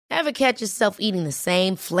Ever catch yourself eating the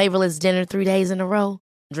same flavorless dinner 3 days in a row?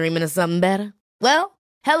 Dreaming of something better? Well,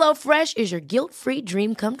 HelloFresh is your guilt-free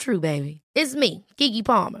dream come true, baby. It's me, Keke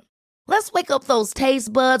Palmer. Let's wake up those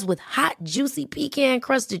taste buds with hot, juicy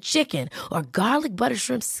pecan-crusted chicken or garlic butter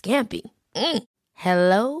shrimp scampi.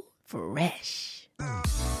 Hello Fresh.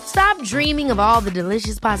 Stop dreaming of all the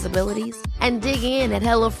delicious possibilities and dig in at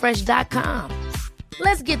HelloFresh.com.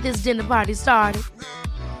 Let's get this dinner party started.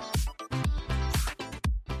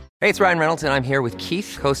 Hey, it's Ryan Reynolds, and I'm here with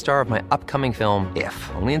Keith, co-star of my upcoming film,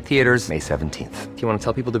 If, only in theaters May 17th. Do you want to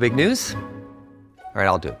tell people the big news? All right,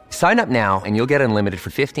 I'll do it. Sign up now and you'll get unlimited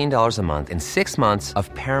for $15 a month and 6 months of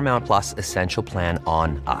Paramount Plus Essential Plan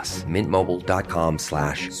on us.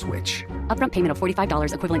 MintMobile.com/switch. Upfront payment of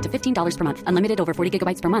 $45 equivalent to $15 per month. Unlimited over 40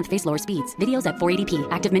 gigabytes per month. Face lower speeds. Videos at 480p.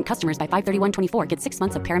 Active Mint customers by 531.24 get 6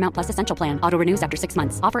 months of Paramount Plus Essential Plan. Auto renews after 6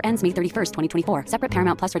 months. Offer ends May 31st, 2024. Separate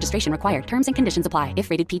Paramount Plus registration required. Terms and conditions apply if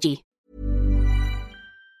rated PG.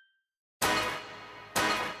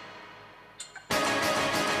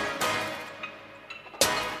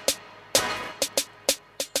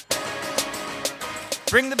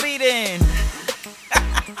 Bring the beat in.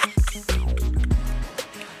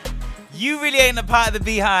 You really ain't a part of the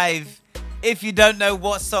Beehive if you don't know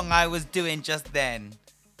what song I was doing just then.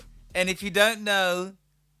 And if you don't know,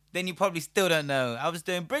 then you probably still don't know. I was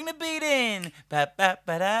doing Bring the Beat In. Ba ba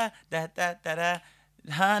ba da da da da da.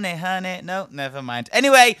 Honey, honey. No, never mind.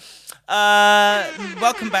 Anyway,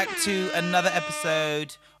 welcome back to another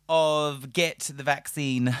episode of Get the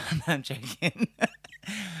Vaccine. No, I'm joking.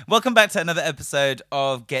 Welcome back to another episode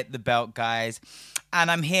of Get the Belt, guys. And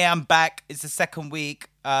I'm here, I'm back. It's the second week,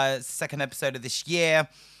 second episode of this year.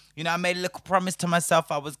 You know, I made a little promise to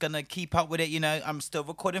myself I was going to keep up with it. You know, I'm still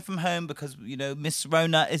recording from home because, you know, Miss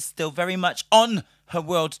Rona is still very much on her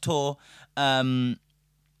world tour. And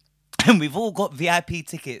we've all got VIP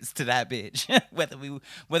tickets to that bitch, whether we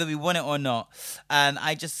want it or not. And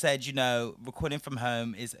I just said, you know, recording from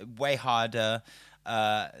home is way harder.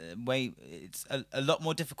 It's a lot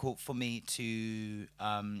more difficult for me to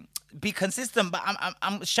be consistent, but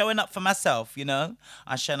I'm showing up for myself, you know.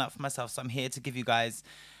 I'm showing up for myself, so I'm here to give you guys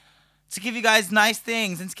nice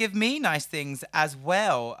things and to give me nice things as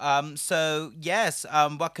well. So yes,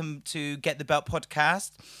 welcome to Get the Belt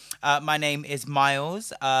podcast. My name is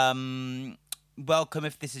Miles. Welcome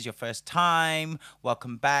if this is your first time.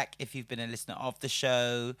 Welcome back if you've been a listener of the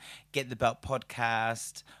show. Get the Belt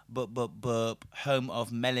podcast. Home of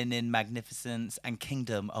melanin magnificence and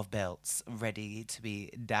kingdom of belts, ready to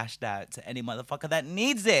be dashed out to any motherfucker that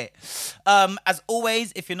needs it. As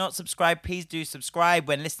always, if you're not subscribed, please do subscribe.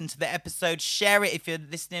 When listening to the episode, share it. If you're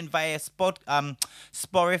listening via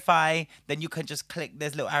Spotify, then you can just click.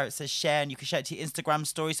 There's a little arrow that says share, and you can share it to your Instagram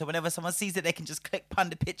story. So whenever someone sees it, they can just click upon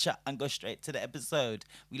the picture and go straight to the episode.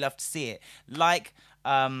 We love to see it.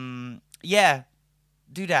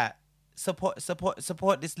 Do that. Support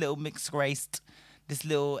this little mixed race, this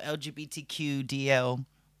little LGBTQ DL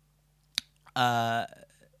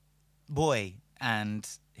boy and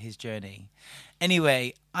his journey.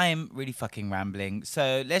 Anyway, I'm really fucking rambling,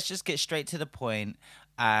 so let's just get straight to the point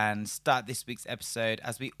and start this week's episode,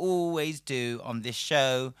 as we always do on this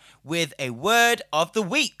show, with a word of the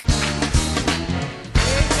week.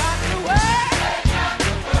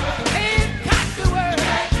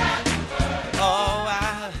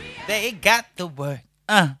 They got the word.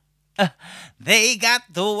 They got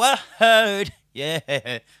the word. Yeah.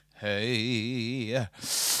 Hey.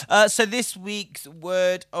 So this week's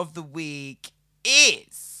word of the week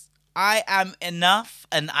is I am enough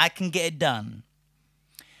and I can get it done.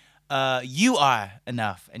 You are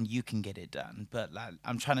enough and you can get it done. But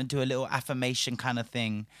I'm trying to do a little affirmation kind of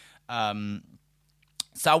thing. So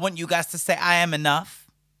I want you guys to say I am enough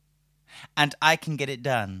and I can get it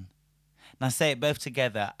done. Now say it both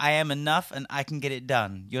together. I am enough and I can get it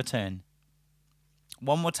done. Your turn.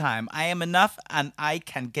 One more time. I am enough and I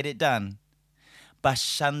can get it done.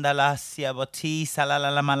 Bashandala siaboti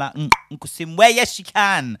salalalamala nkusimwe. Yes, you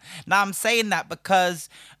can. Now I'm saying that because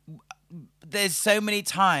there's so many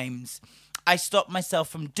times I stop myself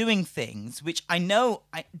from doing things which I know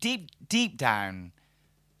deep down,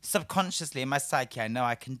 subconsciously in my psyche, I know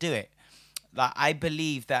I can do it. Like, I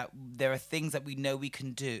believe that there are things that we know we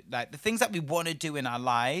can do, like the things that we want to do in our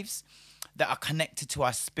lives that are connected to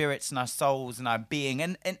our spirits and our souls and our being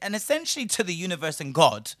and essentially to the universe and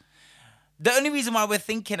God. The only reason why we're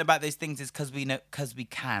thinking about those things is because we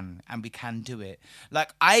can and we can do it.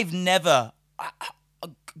 Like, I've never,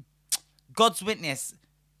 God's witness,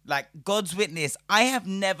 I have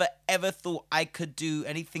never ever thought I could do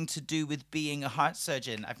anything to do with being a heart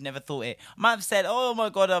surgeon. I've never thought it. I might have said, oh my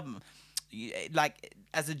God, like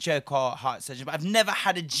as a joke or heart surgeon, but I've never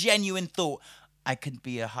had a genuine thought, I could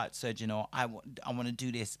be a heart surgeon, or I want to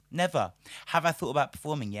do this. Never. Have I thought about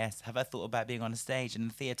performing? Yes. Have I thought about being on a stage in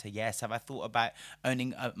the theatre? Yes. Have I thought about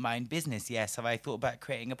owning my own business? Yes. Have I thought about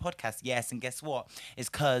creating a podcast? Yes. And guess what? It's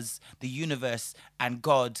because the universe and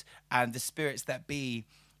God and the spirits that be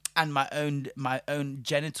and my own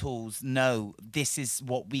genitals know this is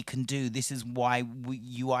what we can do. This is why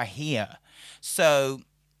you are here. So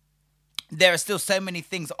there are still so many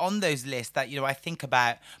things on those lists that, I think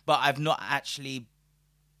about, but I've not actually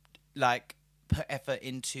like put effort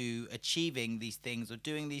into achieving these things or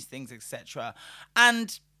doing these things, etc.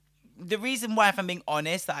 And the reason why, if I'm being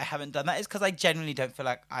honest, that I haven't done that is because I genuinely don't feel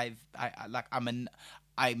like I'm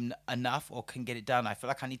enough or can get it done. I feel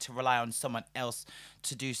like I need to rely on someone else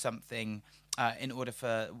to do something in order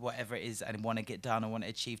for whatever it is I want to get done or want to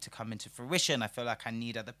achieve to come into fruition. I feel like I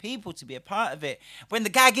need other people to be a part of it. When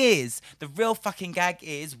the real fucking gag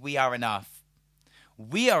is, we are enough.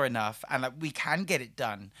 We are enough, and like we can get it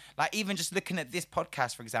done. Like even just looking at this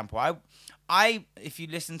podcast, for example, I if you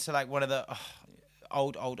listen to like one of the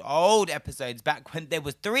old episodes back when there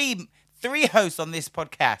was three hosts on this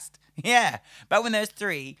podcast. Yeah, back when there was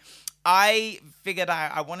 3, I figured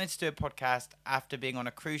out I wanted to do a podcast after being on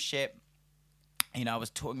a cruise ship. I was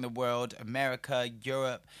touring the world, America,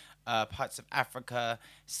 Europe, parts of Africa,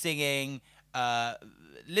 singing,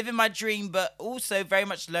 living my dream, but also very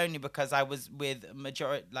much lonely because I was with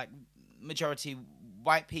majority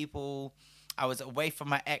white people. I was away from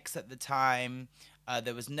my ex at the time.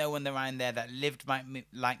 There was no one around there that lived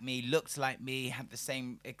like me, looked like me, had the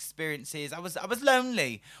same experiences. I was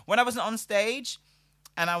lonely when I wasn't on stage,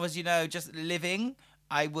 and I was just living.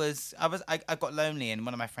 I got lonely, and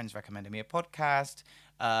one of my friends recommended me a podcast,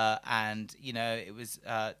 and it was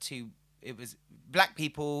black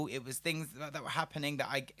people. It was things that were happening that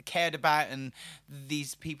I cared about, and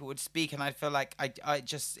these people would speak, and I feel like it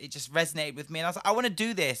just resonated with me. And I was like, I want to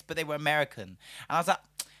do this, but they were American, and I was like,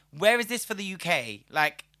 where is this for the UK?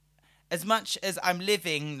 Like, as much as I'm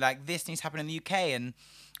living, like this needs to happen in the UK, and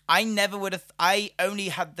I never would have. I only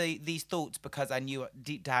had these thoughts because I knew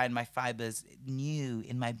deep down my fibers knew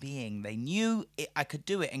in my being. They knew I could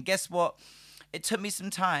do it. And guess what? It took me some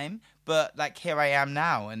time, but like here I am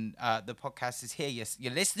now, and the podcast is here.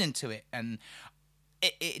 You're listening to it, and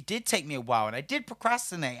it did take me a while, and I did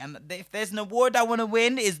procrastinate. And if there's an award I want to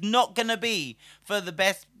win, it's not gonna be for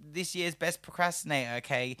this year's best procrastinator.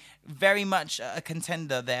 Okay, very much a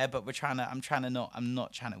contender there, but I'm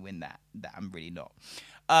not trying to win that. I'm really not.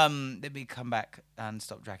 Let me come back and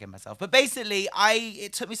stop dragging myself. But basically,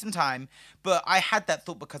 it took me some time, but I had that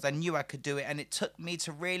thought because I knew I could do it, and it took me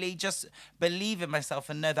to really just believe in myself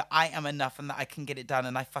and know that I am enough and that I can get it done,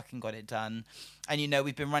 and I fucking got it done. And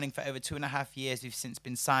we've been running for over 2.5 years. We've since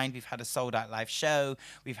been signed. We've had a sold out live show.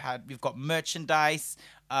 We've got merchandise.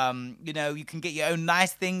 You can get your own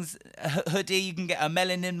nice things, hoodie. You can get a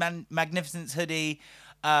Melanin Magnificence hoodie.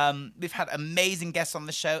 We've had amazing guests on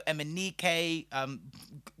the show. Emanike,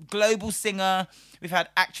 global singer. We've had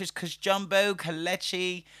actress Kush Jumbo,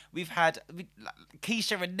 Kalechi. We've had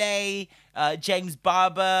Keisha Renee, James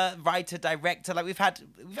Barber, writer, director. Like we've had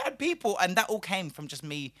people, and that all came from just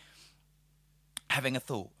me having a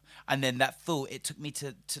thought. And then that thought, it took me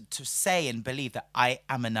to say and believe that I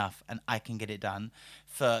am enough and I can get it done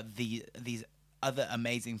for these other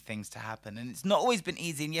amazing things to happen. And it's not always been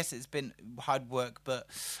easy, and yes, it's been hard work, but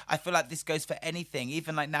I feel like this goes for anything.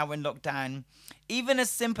 Even like now we're in lockdown, even as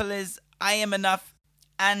simple as I am enough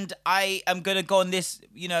and I am gonna go on this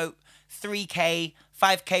 3k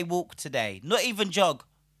 5k walk today, not even jog,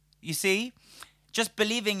 you see, just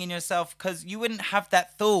believing in yourself, because you wouldn't have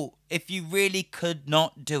that thought if you really could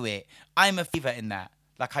not do it. I'm a believer in that.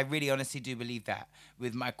 Like I really honestly do believe that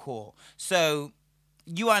with my core. So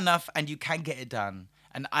you are enough and you can get it done.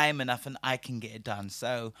 And I am enough and I can get it done.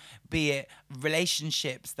 So be it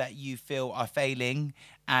relationships that you feel are failing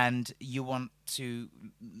and you want to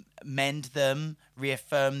mend them,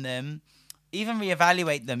 reaffirm them, even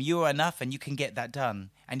reevaluate them, you are enough and you can get that done.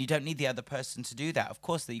 And you don't need the other person to do that. Of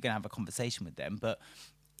course that you're going to have a conversation with them, but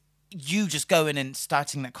you just going and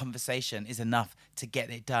starting that conversation is enough to get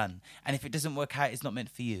it done. And if it doesn't work out, it's not meant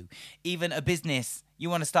for you. Even a business, you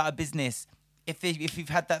want to start a business, if you've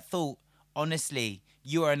had that thought, honestly,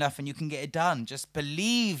 you are enough and you can get it done. Just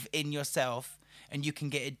believe in yourself and you can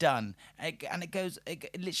get it done. And it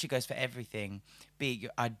literally goes for everything. Be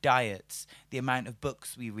it our diets, the amount of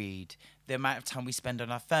books we read, the amount of time we spend on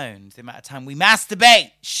our phones, the amount of time we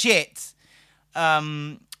masturbate, shit.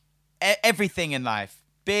 Everything in life,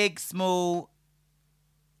 big, small,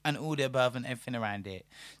 and all the above and everything around it.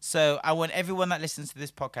 So I want everyone that listens to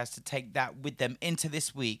this podcast to take that with them into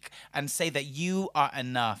this week and say that you are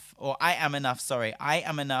enough, or I am enough,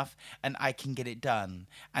 and I can get it done.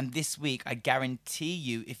 And this week, I guarantee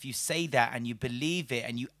you, if you say that and you believe it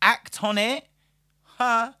and you act on it,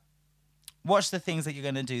 watch the things that you're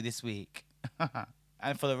going to do this week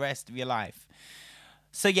and for the rest of your life.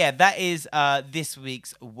 So yeah, that is this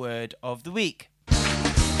week's word of the week.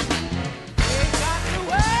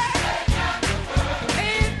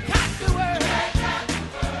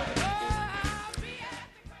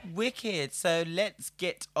 Wicked. So let's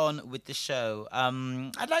get on with the show.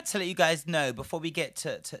 I'd like to let you guys know before we get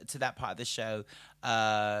to that part of the show,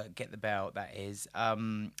 get the belt, that is.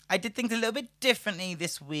 I did things a little bit differently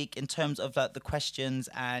this week in terms of the questions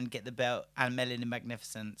and get the belt and Melanin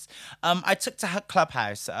Magnificence. I took to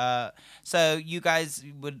Clubhouse. So you guys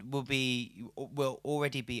will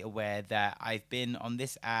already be aware that I've been on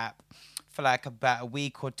this app for like about a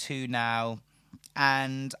week or two now.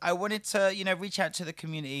 And I wanted to, reach out to the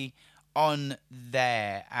community on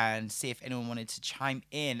there and see if anyone wanted to chime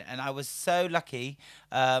in. And I was so lucky.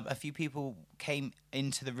 A few people came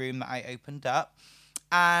into the room that I opened up.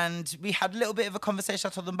 And we had a little bit of a conversation.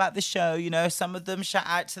 I told them about the show. Some of them, shout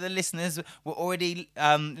out to the listeners, were already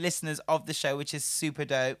listeners of the show, which is super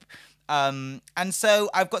dope. And so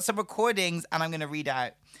I've got some recordings and I'm going to read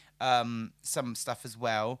out some stuff as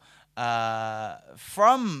well.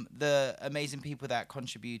 From the amazing people that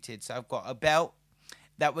contributed. So I've got a belt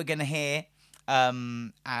that we're going to hear,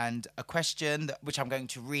 and a question which I'm going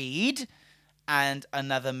to read, and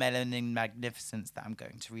another Melanin Magnificence that I'm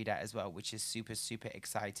going to read out as well, which is super, super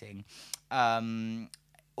exciting. It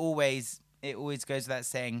always goes without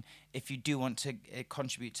saying, if you do want to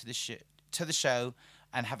contribute to the show,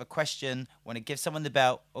 and have a question, want to give someone the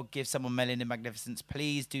belt or give someone Melanin Magnificence,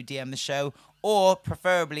 please do DM the show, or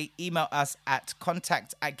preferably email us at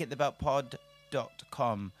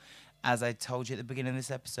contact@getthebeltpod.com. As I told you at the beginning of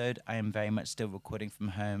this episode, I am very much still recording from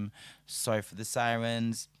home. Sorry for the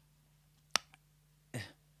sirens.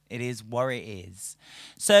 It is what it is.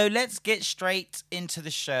 So let's get straight into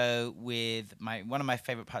the show with one of my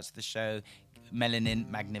favorite parts of the show, Melanin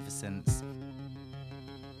Magnificence.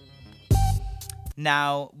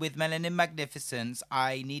 Now, with Melanin Magnificence,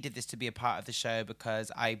 I needed this to be a part of the show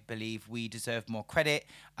because I believe we deserve more credit.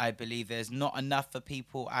 I believe there's not enough for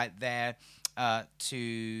people out there there's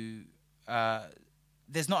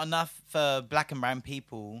not enough for black and brown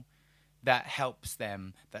people that helps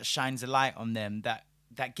them, that shines a light on them, that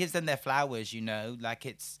gives them their flowers, like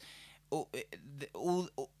it's all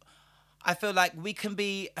I feel like we can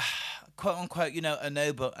be, quote unquote, a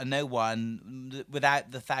no one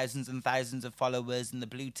without the thousands and thousands of followers and the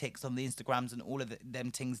blue ticks on the Instagrams and all of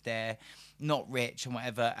them things there, not rich and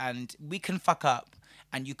whatever. And we can fuck up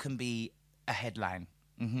and you can be a headline.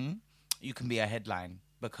 You can be a headline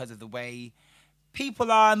because of the way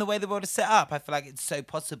people are and the way the world is set up. I feel like it's so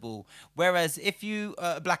possible. Whereas if you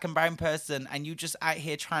are a black and brown person and you just out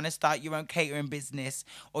here trying to start your own catering business,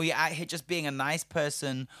 or you're out here just being a nice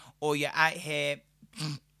person, or you're out here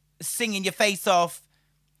singing your face off,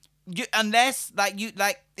 it's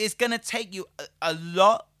going to take you a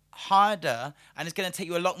lot harder, and it's going to take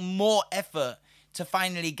you a lot more effort to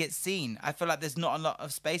finally get seen. I feel like there's not a lot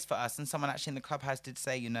of space for us. And someone actually in the Clubhouse did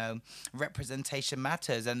say, representation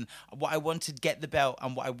matters. And what I wanted Get the Belt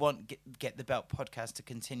and what I want Get the Belt podcast to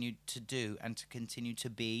continue to do and to continue to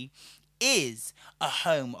be is a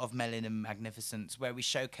home of Melanin Magnificence, where we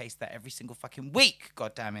showcase that every single fucking week.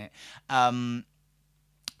 God damn it.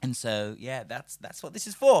 And so, yeah, that's what this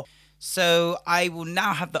is for. So I will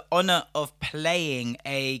now have the honor of playing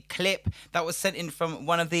a clip that was sent in from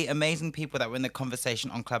one of the amazing people that were in the conversation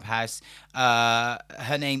on Clubhouse.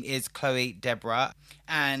 Her name is Chloe Deborah.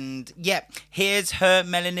 And, yeah, here's her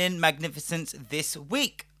Melanin Magnificence this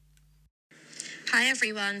week. Hi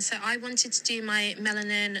everyone, so I wanted to do my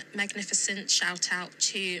Melanin Magnificent shout out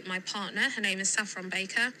to my partner. Her name is Saffron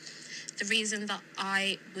Baker. The reason that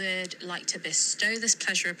I would like to bestow this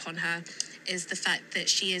pleasure upon her is the fact that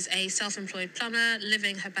she is a self-employed plumber,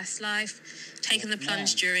 living her best life, taking the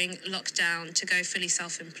plunge during lockdown to go fully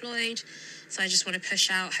self-employed. So I just want to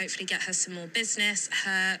push out, hopefully get her some more business.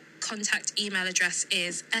 Her contact email address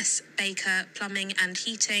is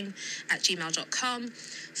sbakerplumbingandheating@gmail.com.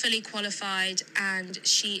 Fully qualified, and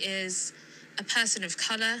she is a person of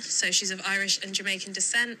colour, so she's of Irish and Jamaican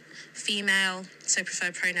descent, female, so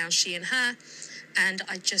prefer pronouns she and her. And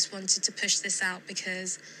I just wanted to push this out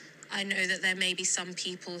because I know that there may be some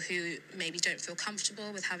people who maybe don't feel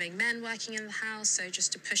comfortable with having men working in the house, so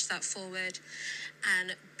just to push that forward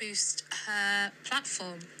and boost her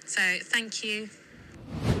platform. So thank you.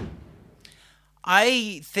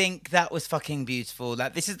 I think that was fucking beautiful.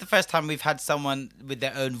 Like, this is the first time we've had someone with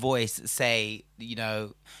their own voice say, you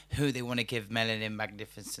know, who they want to give Melanin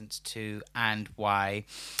Magnificence to and why.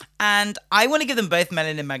 And I want to give them both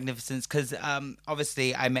Melanin Magnificence because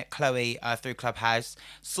obviously I met Chloe through Clubhouse,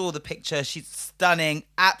 saw the picture. She's stunning,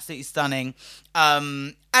 absolutely stunning.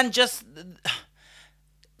 And just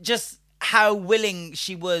how willing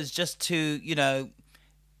she was just to, you know,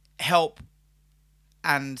 help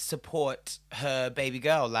and support her baby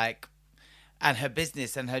girl, like, and her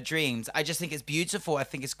business and her dreams. I just think it's beautiful. I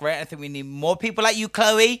think it's great. I think we need more people like you,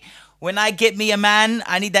 Chloe. When I get me a man,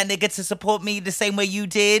 I need that nigga to support me the same way you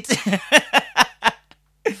did.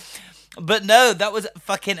 But no, that was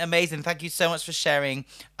fucking amazing. Thank you so much for sharing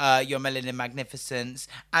your Melanin Magnificence.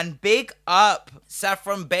 And big up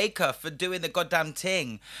Saffron Baker for doing the goddamn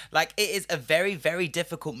thing. Like, it is a very, very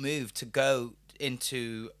difficult move to go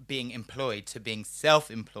into being employed to being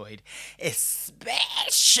self-employed,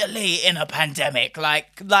 especially in a pandemic.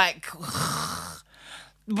 Like, but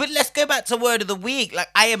let's go back to word of the week. Like,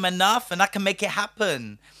 I am enough and I can make it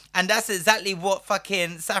happen. And that's exactly what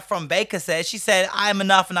fucking Saffron Baker said. She said, I am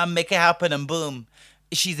enough and I'll make it happen, and boom,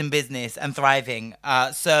 she's in business and thriving.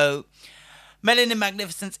 So Melanin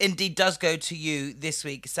Magnificence indeed does go to you this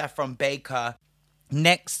week, Saffron Baker.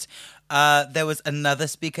 Next, there was another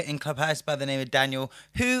speaker in Clubhouse by the name of Daniel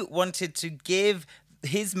who wanted to give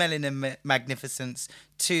his Melanin Magnificence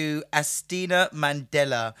to Astina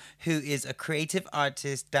Mandela, who is a creative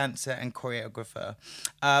artist, dancer, and choreographer.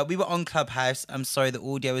 We were on Clubhouse. I'm sorry, the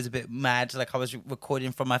audio was a bit mad. Like, I was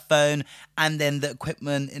recording from my phone, and then the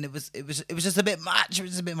equipment, and it was just a bit much. It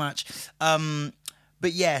was a bit much.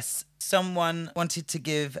 But yes, someone wanted to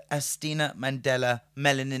give Astina Mandela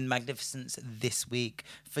Melanin Magnificence this week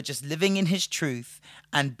for just living in his truth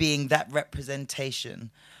and being that representation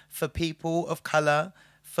for people of colour,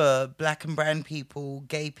 for black and brown people,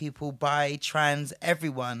 gay people, bi, trans,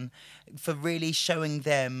 everyone, for really showing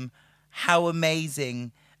them how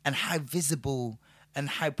amazing and how visible and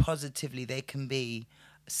how positively they can be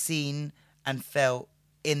seen and felt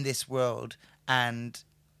in this world. And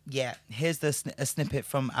yeah, here's a snippet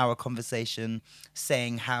from our conversation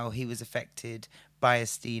saying how he was affected by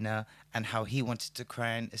Astina and how he wanted to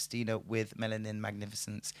crown Astina with Melanin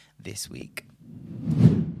Magnificence this week.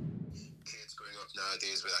 Kids growing up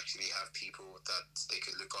nowadays would actually have people that they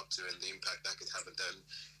could look up to and the impact that could have on them,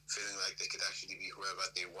 feeling like they could actually be whoever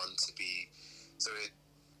they want to be. So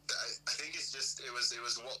I think it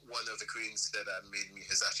was what one of the queens said that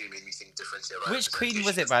has actually made me think differently about. Which queen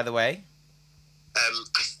was it, by the way? I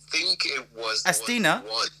think it was Astina.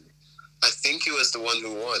 I think it was the one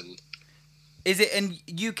who won. Is it in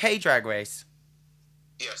UK Drag Race?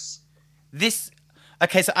 Yes.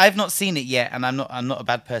 Okay, so I've not seen it yet, and I'm not a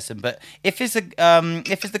bad person. But if it's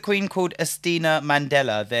the queen called Astina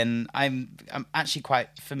Mandela, then I'm actually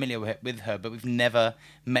quite familiar with her, but we've never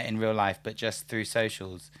met in real life, but just through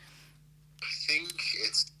socials. I think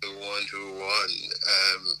it's the one who won.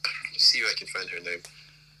 See if I can find her name.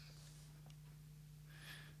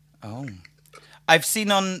 Oh, I've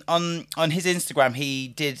seen on his Instagram he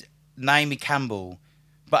did Naomi Campbell,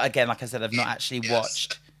 but again, like I said, I've not actually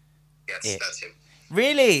watched Yes, it. That's him.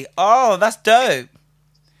 Really? Oh, that's dope.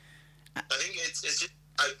 I think it's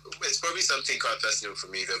probably something quite personal for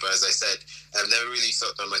me though. But as I said, I've never really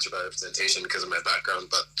thought that much about representation because of my background.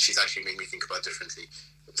 But she's actually made me think about it differently,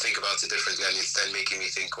 and it's then making me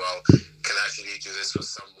think, well, can I actually do this for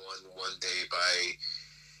someone one day by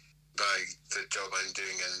the job I'm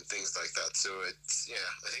doing and things like that. So I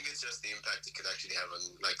think it's just the impact it could actually have on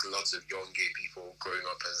like lots of young gay people growing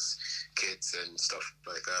up as kids and stuff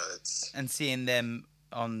like that. And seeing them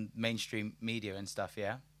on mainstream media and stuff,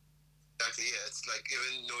 yeah? Exactly, yeah. It's like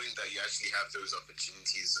even knowing that you actually have those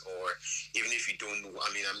opportunities, or even if you don't, even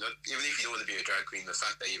if you don't want to be a drag queen, the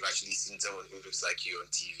fact that you've actually seen someone who looks like you on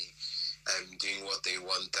TV doing what they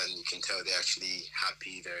want, and you can tell they're actually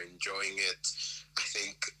happy, they're enjoying it. I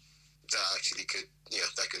think that actually could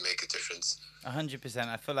make a difference. 100%.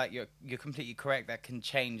 I feel like you're completely correct. That can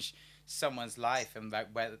change someone's life and like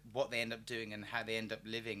what they end up doing and how they end up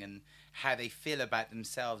living and how they feel about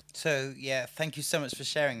themselves. So yeah, thank you so much for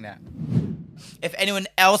sharing that. If anyone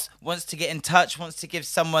else wants to get in touch, wants to give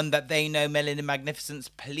someone that they know Melanin Magnificence,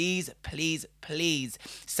 please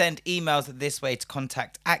send emails this way to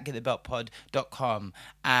contact@getthebeltpod.com.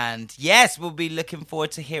 And yes, we'll be looking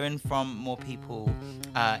forward to hearing from more people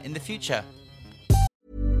in the future.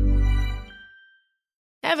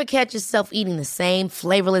 Ever catch yourself eating the same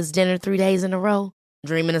flavorless dinner 3 days in a row?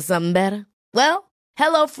 Dreaming of something better? Well,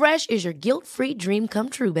 HelloFresh is your guilt-free dream come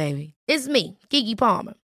true, baby. It's me, Keke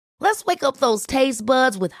Palmer. Let's wake up those taste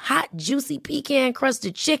buds with hot, juicy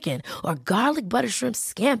pecan-crusted chicken or garlic butter shrimp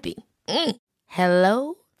scampi.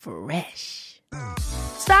 Hello Fresh.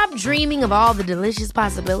 Stop dreaming of all the delicious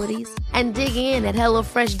possibilities and dig in at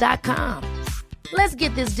HelloFresh.com. Let's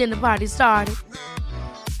get this dinner party started.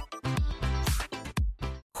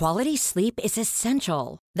 Quality sleep is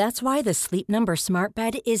essential. That's why the Sleep Number Smart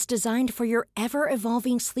Bed is designed for your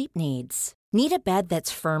ever-evolving sleep needs. Need a bed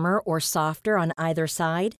that's firmer or softer on either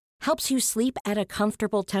side? Helps you sleep at a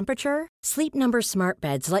comfortable temperature? Sleep Number Smart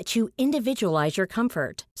Beds let you individualize your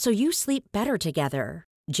comfort so you sleep better together.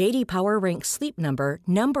 J.D. Power ranks Sleep Number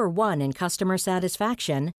number 1 in customer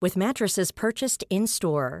satisfaction with mattresses purchased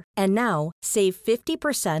in-store. And now, save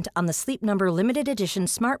 50% on the Sleep Number Limited Edition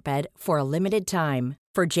Smart Bed for a limited time.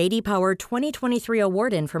 For J.D. Power 2023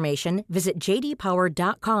 award information, visit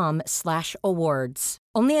jdpower.com/awards.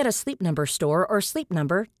 Only at a Sleep Number store or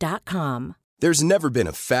sleepnumber.com. There's never been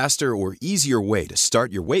a faster or easier way to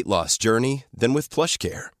start your weight loss journey than with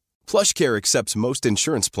PlushCare. PlushCare accepts most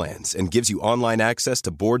insurance plans and gives you online access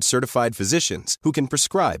to board-certified physicians who can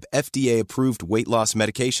prescribe FDA-approved weight loss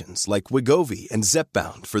medications like Wegovy and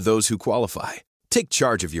Zepbound for those who qualify. Take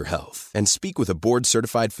charge of your health and speak with a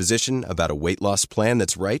board-certified physician about a weight loss plan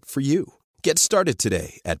that's right for you. Get started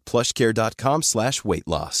today at plushcare.com/weight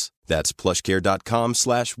loss. That's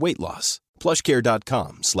plushcare.com/weight loss.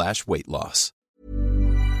 plushcare.com/weight loss.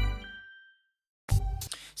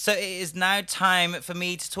 So it is now time for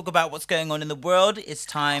me to talk about what's going on in the world. It's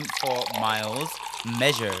time for Miles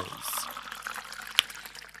Measures.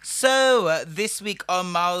 So this week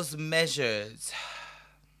on Miles Measures,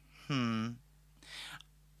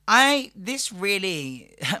 this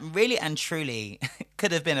really and truly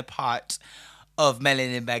could have been a part of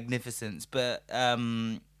Melanin Magnificence, but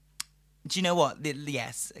do you know what?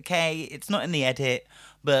 Yes, okay, it's not in the edit,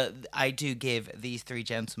 but I do give these three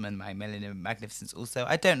gentlemen my Melanin Magnificence also.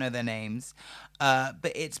 I don't know their names,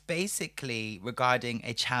 but it's basically regarding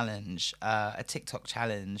a challenge, a TikTok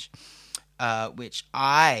challenge, which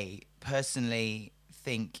I personally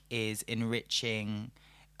think is enriching.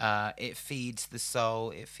 It feeds the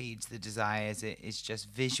soul, it feeds the desires, it is just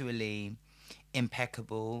visually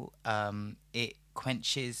impeccable. It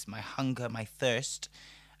quenches my hunger, my thirst.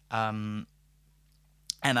 And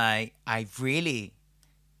I really,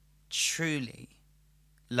 truly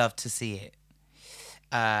love to see it.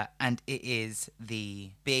 And it is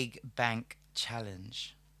the Big Bank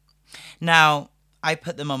Challenge. Now, I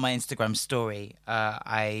put them on my Instagram story.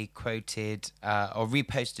 I quoted, or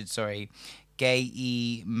reposted, Gay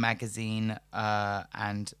E magazine,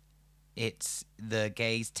 and it's the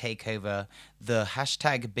gays take over the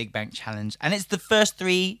hashtag Big Bank Challenge. And it's the first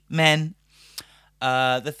three men.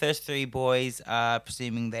 The first three boys,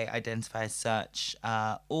 presuming they identify as such,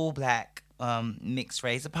 all black, mixed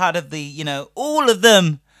race, a part of the, all of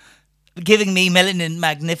them giving me Melanin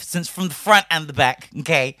Magnificence from the front and the back,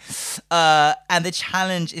 okay? And the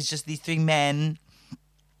challenge is just these three men.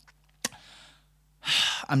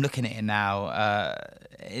 I'm looking at it now.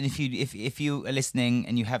 And if you are listening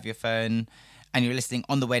and you have your phone, and you're listening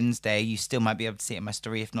on the Wednesday, you still might be able to see it in my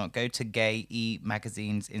story. If not, go to Gay E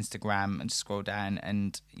Magazine's Instagram and just scroll down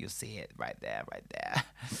and you'll see it right there.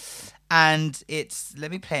 And it's, let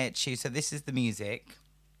me play it to you. So this is the music.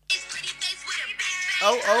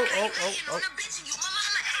 Oh.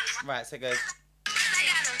 Right, so it goes.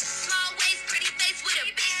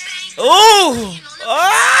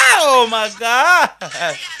 Oh my God.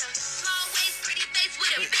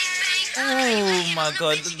 Oh my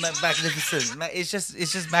God, magnificent. It's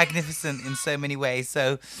just magnificent in so many ways.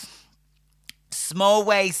 So, small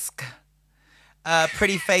waist,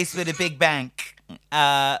 pretty face with a big bank.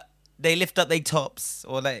 They lift up their tops,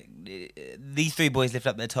 or these three boys lift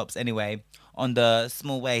up their tops anyway, on the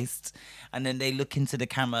small waist. And then they look into the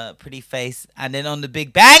camera, pretty face. And then on the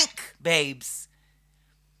big bank, babes,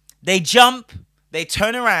 they jump, they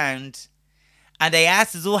turn around, and their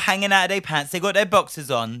ass is all hanging out of their pants. They got their boxers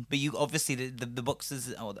on, but you obviously the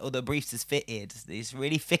boxers or the briefs is fitted. It's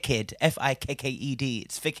really fitted, Fikked.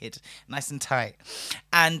 It's fitted, nice and tight.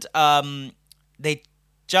 And they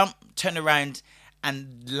jump, turn around,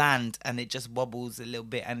 and land, and it just wobbles a little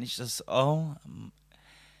bit, and it's just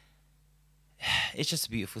it's just a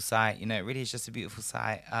beautiful sight. It really is just a beautiful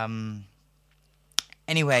sight.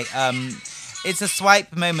 Anyway, It's a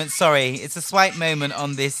swipe moment. Sorry, it's a swipe moment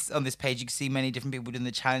on this page. You can see many different people doing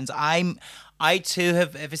the challenge. I too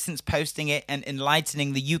have, ever since posting it and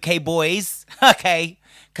enlightening the UK boys. Okay,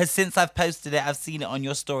 because since I've posted it, I've seen it on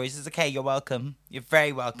your stories. It's okay. You're welcome. You're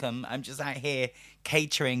very welcome. I'm just out here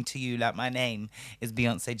catering to you like my name is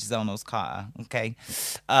Beyonce Giselle Knowles Carter. Okay,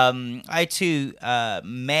 I too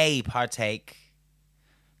may partake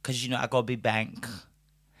because I gotta be bank.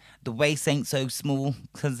 The waist ain't so small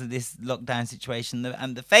because of this lockdown situation.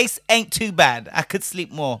 And the face ain't too bad. I could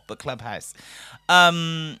sleep more, but Clubhouse.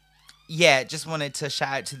 Yeah, just wanted to shout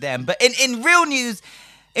out to them. But in real news,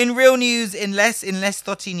 in less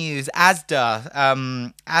thotty news,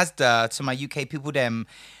 Asda, to my UK people them,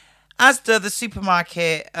 Asda, the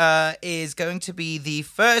supermarket, is going to be the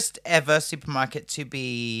first ever supermarket to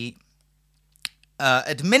be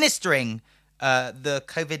administering the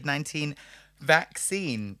COVID-19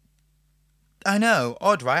 vaccine. I know,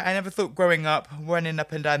 odd, right? I never thought growing up, running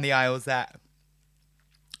up and down the aisles that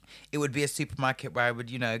it would be a supermarket where I would,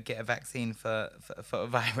 get a vaccine for a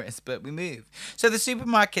virus, but we moved. So the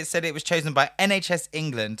supermarket said it was chosen by NHS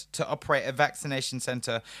England to operate a vaccination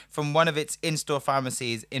centre from one of its in-store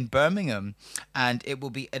pharmacies in Birmingham, and it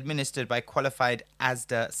will be administered by qualified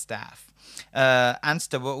Asda staff.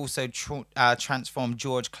 Asda will also transform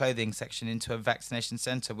George clothing section into a vaccination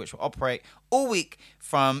centre, which will operate all week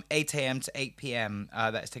from 8 a.m. to 8 p.m.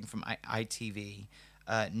 That is taken from ITV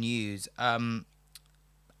News.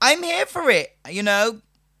 I'm here for it,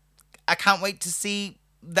 I can't wait to see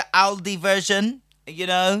the Aldi version,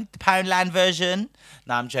 the Poundland version.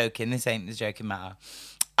 No, I'm joking. This ain't the joking matter.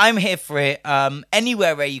 I'm here for it.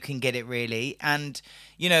 Anywhere where you can get it, really. And,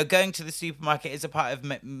 going to the supermarket is a part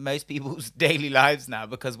of most people's daily lives now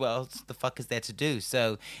because, well, the fuck is there to do?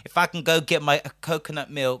 So if I can go get my coconut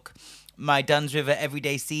milk, my Duns River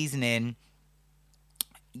everyday seasoning,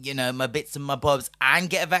 my bits and my bobs, and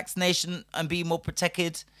get a vaccination and be more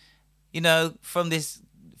protected, from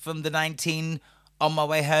the 19 on my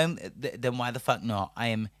way home, then why the fuck not? I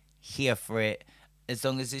am here for it. As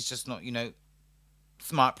long as it's just not,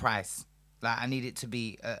 smart price. Like, I need it to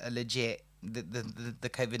be a legit, the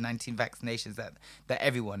COVID-19 vaccinations that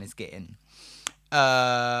everyone is getting.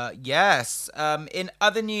 Yes. In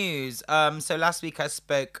other news, so last week I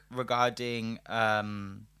spoke regarding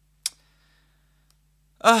the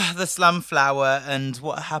slum flower and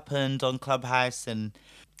what happened on Clubhouse and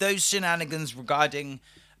those shenanigans regarding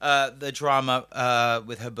the drama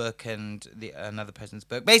with her book and another person's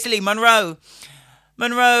book. Basically, Monroe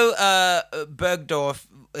Bergdorf,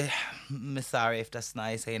 sorry if that's not how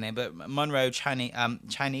you say your name, but Monroe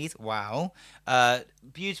Chinese, wow.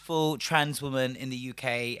 Beautiful trans woman in the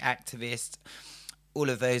UK, activist, all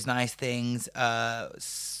of those nice things,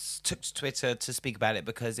 took to Twitter to speak about it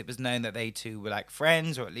because it was known that they two were like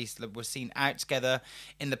friends, or at least were seen out together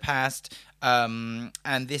in the past. And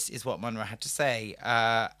this is what Monroe had to say.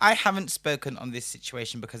 I haven't spoken on this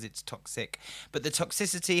situation because it's toxic, but the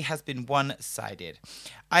toxicity has been one-sided.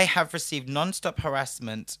 I have received non-stop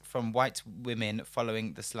harassment from white women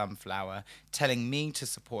following the slum flower, telling me to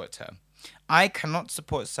support her. I cannot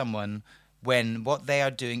support someone when what they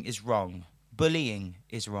are doing is wrong. Bullying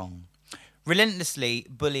is wrong. Relentlessly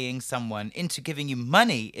bullying someone into giving you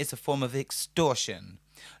money is a form of extortion.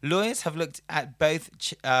 Lawyers have looked at both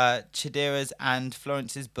Chidera's and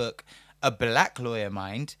Florence's book, A Black Lawyer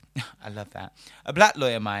Mind, I love that, A Black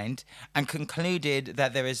Lawyer Mind, and concluded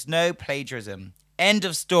that there is no plagiarism. End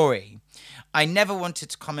of story. I never wanted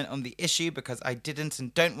to comment on the issue because I didn't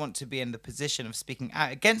and don't want to be in the position of speaking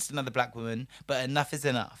out against another black woman, but enough is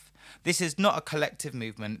enough. This is not a collective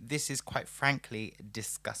movement. This is quite frankly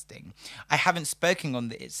disgusting. I haven't spoken on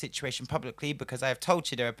the situation publicly because I have told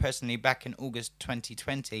Chidera personally back in August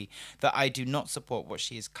 2020 that I do not support what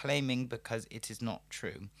she is claiming because it is not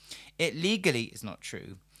true. It legally is not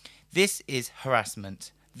true. This is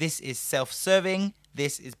harassment. This is self-serving.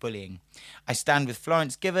 This is bullying. I stand with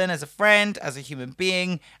Florence Given as a friend, as a human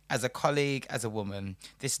being, as a colleague, as a woman.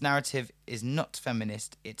 This narrative is not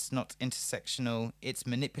feminist. It's not intersectional. It's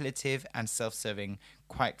manipulative and self-serving.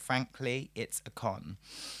 Quite frankly, it's a con.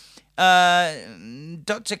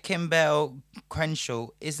 Dr. Kimbell Crenshaw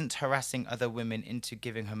isn't harassing other women into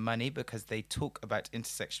giving her money because they talk about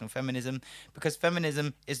intersectional feminism, because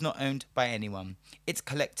feminism is not owned by anyone. It's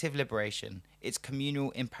collective liberation. It's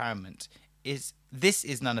communal empowerment. This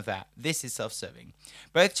is none of that. This is self-serving.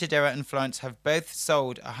 Both Chidera and Florence have both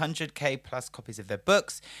sold 100k plus copies of their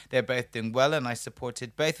books. They're both doing well, and I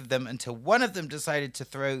supported both of them until one of them decided to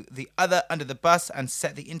throw the other under the bus and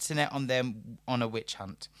set the internet on them on a witch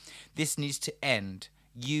hunt. This needs to end.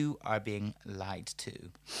 You are being lied to.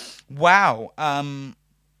 Wow.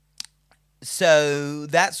 So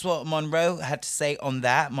that's what Monroe had to say on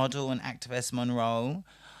that. Model and activist Monroe.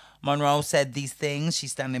 Monroe said these things.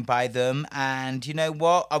 She's standing by them. And you know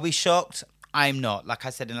what? Are we shocked? I'm not. Like I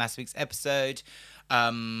said in last week's episode,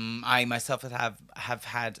 I myself have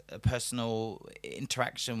had a personal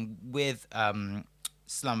interaction with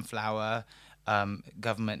Slumflower,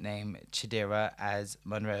 government name Chidera, as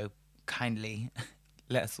Monroe kindly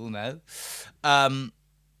let us all know. I'm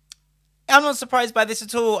not surprised by this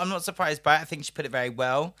at all. I'm not surprised by it. I think she put it very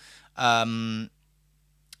well. And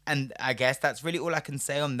I guess that's really all I can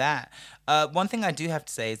say on that. One thing I do have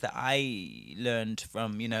to say is that I learned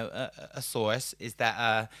from, a source, is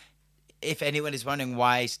that if anyone is wondering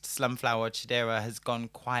why Slumflower Chidera has gone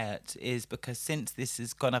quiet, is because since this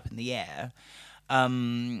has gone up in the air,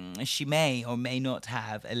 she may or may not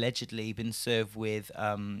have allegedly been served with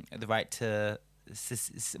the right to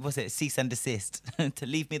cease and desist, to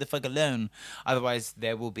leave me the fuck alone. Otherwise,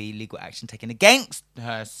 there will be legal action taken against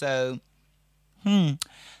her. So,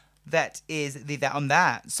 that is that on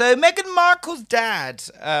that. So, Meghan Markle's dad,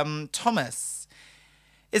 Thomas,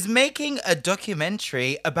 is making a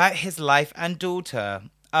documentary about his life and daughter.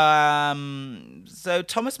 So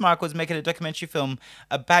Thomas Markle is making a documentary film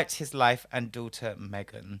about his life and daughter,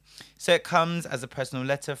 Meghan. So it comes as a personal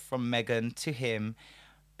letter from Meghan to him.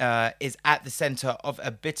 Is at the centre of a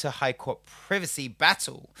bitter High Court privacy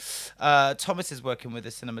battle. Thomas is working with a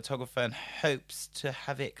cinematographer and hopes to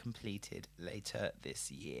have it completed later this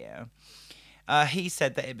year. He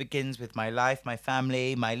said that it begins with my life, my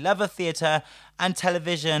family, my love of theatre and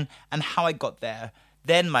television, and how I got there.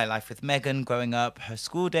 Then my life with Meghan growing up, her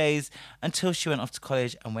school days, until she went off to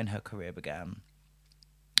college and when her career began.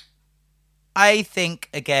 I think,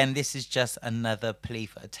 again, this is just another plea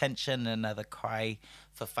for attention, another cry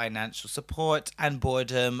for financial support and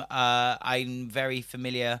boredom. I'm very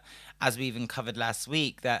familiar, as we even covered last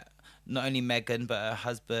week, that not only Meghan but her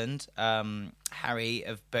husband, Harry,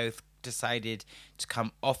 have both decided to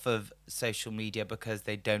come off of social media because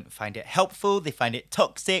they don't find it helpful, they find it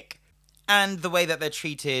toxic, and the way that they're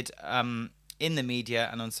treated in the media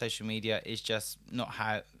and on social media is just not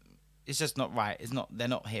how... It's just not right. They're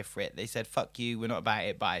not here for it. They said, fuck you, we're not about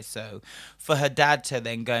it, bye. So for her dad to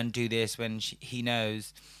then go and do this when he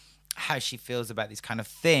knows how she feels about these kind of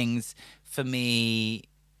things, for me,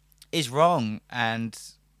 is wrong. And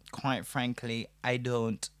quite frankly, I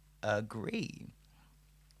don't agree.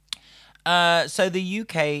 So the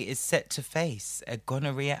UK is set to face a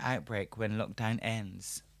gonorrhea outbreak when lockdown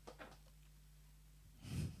ends.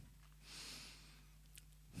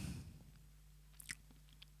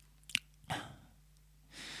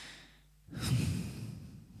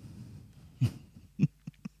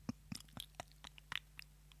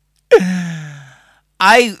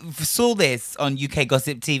 I saw this on UK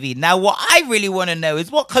Gossip TV. Now, what I really want to know is,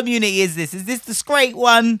 what community is this? Is this the straight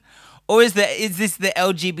one? Or is this the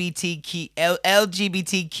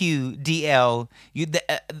LGBTQDL,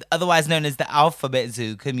 otherwise known as the Alphabet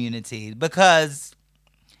Zoo community? Because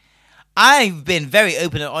I've been very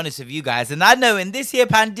open and honest with you guys. And I know in this here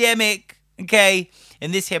pandemic, I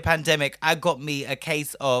got me a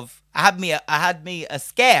case of, I had me a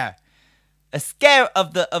scare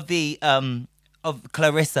of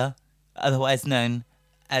Clarissa, otherwise known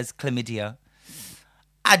as chlamydia.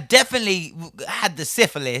 I definitely had the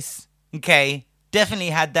syphilis, definitely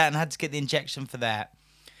had that and had to get the injection for that.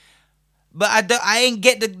 But I ain't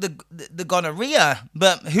get the gonorrhea,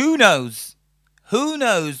 but who knows?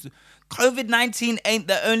 COVID-19 ain't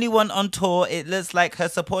the only one on tour. It looks like her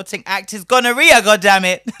supporting act is gonorrhea,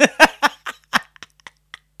 goddammit.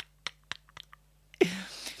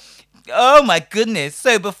 Oh my goodness.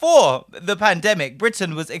 So before the pandemic,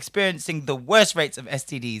 Britain was experiencing the worst rates of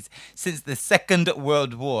STDs since the Second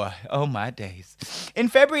World War. Oh my days. In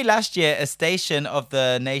February last year, a station of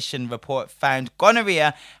the Nation report found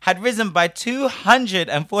gonorrhea had risen by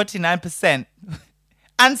 249%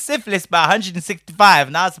 and syphilis by 165%.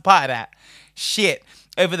 And I was a part of that shit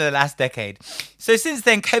over the last decade. So since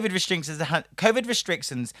then, COVID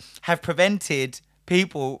restrictions have prevented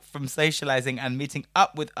people from socializing and meeting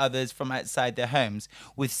up with others from outside their homes,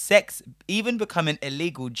 with sex even becoming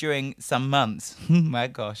illegal during some months. My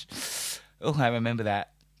gosh. Oh, I remember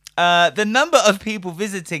that. The number of people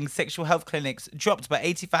visiting sexual health clinics dropped by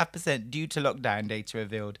 85% due to lockdown, data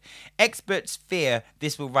revealed. Experts fear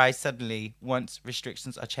this will rise suddenly once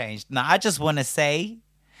restrictions are changed. Now, I just want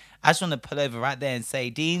to pull over right there and say,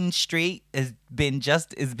 Dean Street has been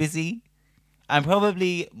just as busy, and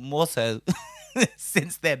probably more so,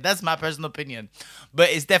 since then. That's my personal opinion, but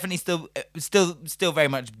it's definitely still very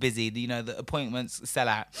much busy. You know, the appointments sell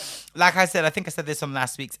out. Like I said, I think I said this on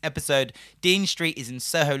last week's episode. Dean Street is in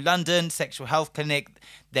Soho, London. Sexual health clinic.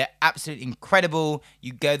 They're absolutely incredible.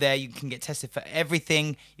 You go there, you can get tested for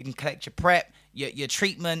everything. You can collect your prep, your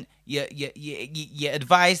treatment, your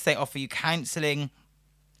advice. They offer you counselling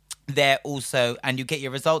there also, and you get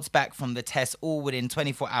your results back from the test all within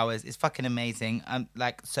 24 hours. It's fucking amazing. I'm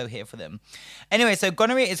like so here for them. Anyway, so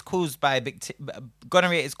gonorrhea is caused by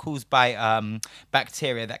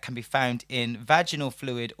bacteria that can be found in vaginal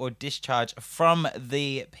fluid or discharge from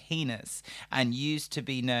the penis and used to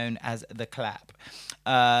be known as the clap.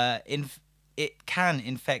 It can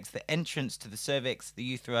infect the entrance to the cervix, the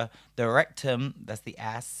urethra, the rectum, that's the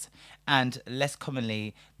ass, and less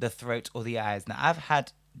commonly the throat or the eyes. Now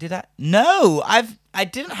I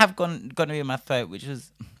didn't have gonorrhea in my throat, which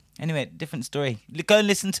was, anyway, different story. Go and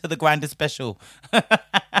listen to the Grindr special. So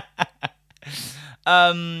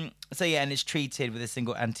yeah, and it's treated with a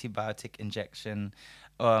single antibiotic injection,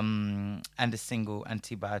 and a single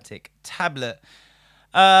antibiotic tablet.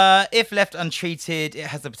 If left untreated, it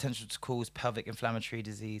has the potential to cause pelvic inflammatory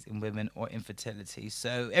disease in women or infertility.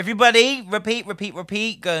 So everybody, repeat,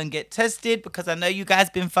 go and get tested, because I know you guys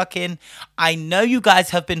been fucking. I know you guys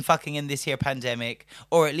have been fucking in this here pandemic,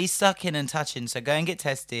 or at least sucking and touching. So go and get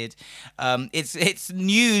tested. It's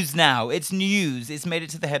news now. It's news. It's made it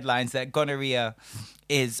to the headlines that gonorrhea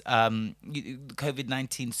is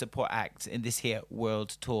COVID-19 support act in this here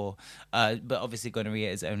world tour. But obviously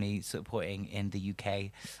gonorrhea is only supporting in the UK.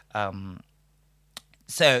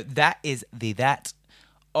 So that is that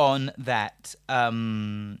on that.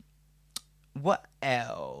 What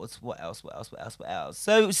else?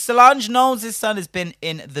 So Solange Knowles' son has been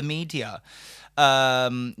in the media.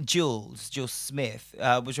 Jules Smith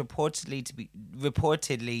was reportedly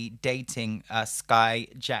dating Sky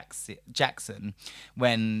Jackson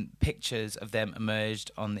when pictures of them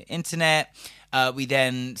emerged on the internet. We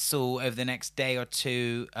then saw over the next day or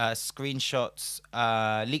two leaked screenshots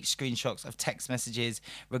of text messages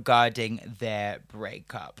regarding their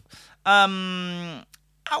breakup.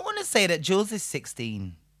 I want to say that Jules is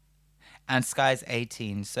 16 and Sky's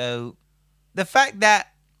 18. So the fact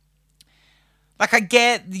that, like, I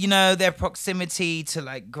get, you know, their proximity to,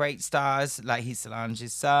 like, great stars. Like, he's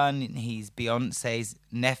Solange's son. He's Beyonce's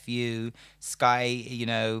nephew. Sky, you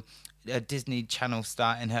know, a Disney Channel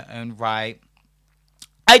star in her own right.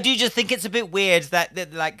 I do just think it's a bit weird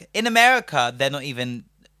that like, in America, they're not even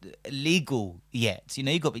legal yet. You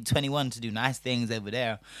know, you got to be 21 to do nice things over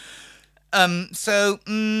there. I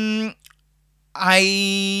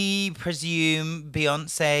presume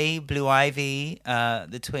Beyonce, Blue Ivy,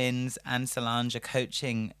 the twins, and Solange are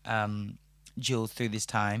coaching Jules through this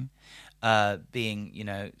time, being, you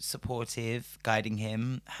know, supportive, guiding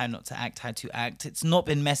him, how not to act, how to act. It's not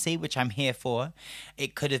been messy, which I'm here for.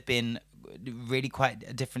 It could have been really quite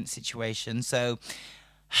a different situation. So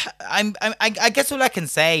I guess all I can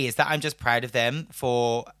say is that I'm just proud of them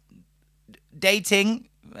for dating,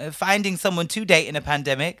 finding someone to date in a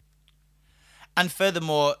pandemic, and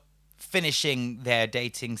furthermore finishing their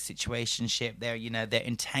dating situationship, their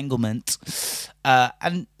entanglement,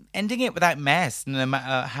 and ending it without mess, no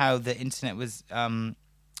matter how the internet was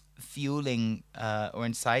fueling or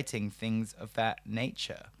inciting things of that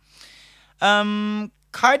nature.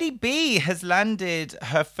 Cardi B has landed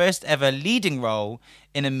her first ever leading role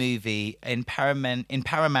in a movie in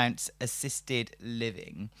Paramount's Assisted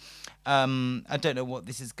Living. I don't know what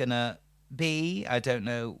this is gonna be. I don't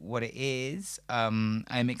know what it is.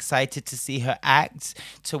 I'm excited to see her act.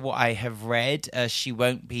 To what I have read, she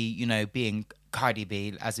won't be, you know, being Cardi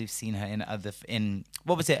B as we've seen her in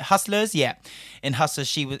what was it, Hustlers? Yeah, in Hustlers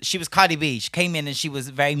she was Cardi B. She came in and she was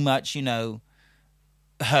very much, you know,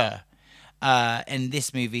 her. In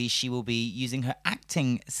this movie, she will be using her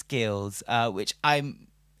acting skills, which I'm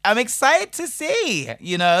excited to see.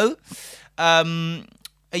 You know, are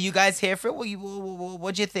you guys here for it?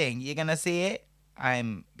 What do you think? You're gonna see it?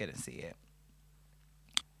 I'm gonna see it.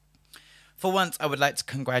 For once, I would like to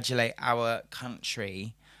congratulate our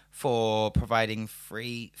country for providing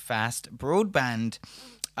free, fast broadband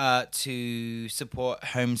to support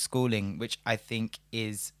homeschooling, which I think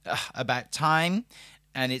is about time.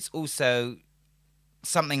 And it's also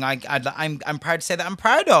something I'm proud to say that I'm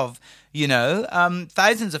proud of. You know,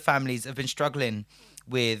 thousands of families have been struggling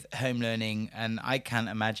with home learning, and I can't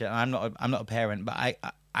imagine. I'm not a parent, but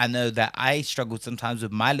I know that I struggle sometimes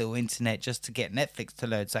with my little internet just to get Netflix to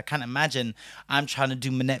load. So I can't imagine I'm trying to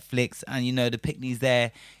do my Netflix, and you know the Pickney's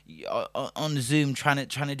there on Zoom trying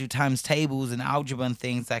to do times tables and algebra and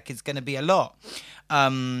things. Like, it's going to be a lot.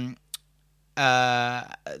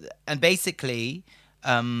 And basically,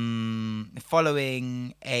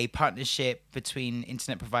 following a partnership between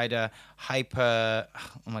internet provider Hyperoptic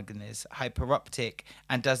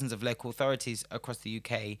and dozens of local authorities across the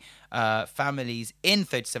UK, families in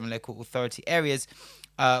 37 local authority areas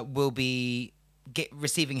will be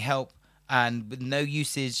receiving help and with no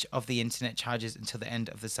usage of the internet charges until the end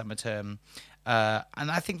of the summer term.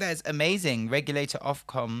 And I think that is amazing. Regulator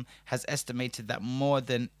Ofcom has estimated that more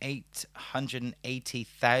than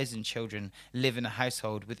 880,000 children live in a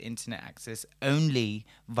household with internet access only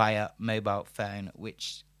via mobile phone,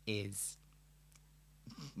 which is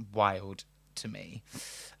wild to me.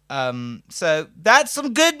 So that's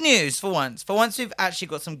some good news for once. For once, we've actually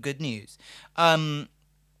got some good news.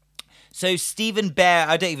 So Stephen Bear,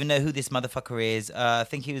 I don't even know who this motherfucker is. I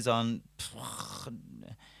think he was on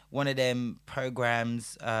one of them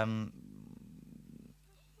programs,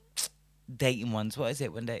 dating ones. What is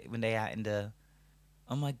it when they out in the?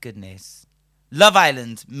 Oh my goodness, Love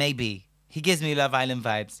Island, maybe. He gives me Love Island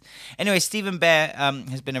vibes. Anyway, Stephen Bear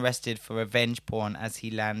has been arrested for revenge porn as he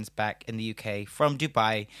lands back in the UK from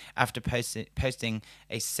Dubai after posting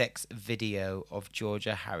a sex video of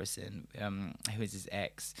Georgia Harrison, who is his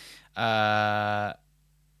ex.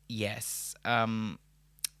 Yes.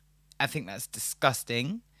 I think that's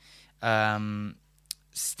disgusting.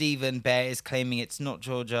 Stephen Bear is claiming it's not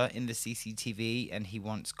Georgia in the CCTV and he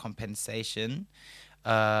wants compensation.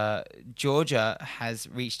 Georgia has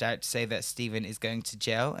reached out to say that Stephen is going to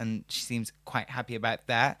jail and she seems quite happy about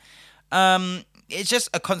that. It's just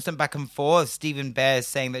a constant back and forth. Stephen Bear is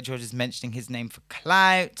saying that Georgia's mentioning his name for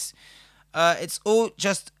clout. It's all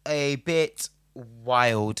just a bit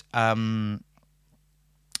wild. But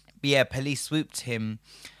yeah, police swooped him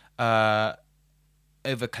over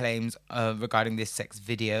claims regarding this sex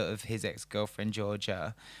video of his ex-girlfriend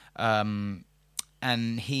Georgia.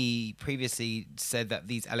 And he previously said that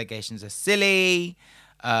these allegations are silly,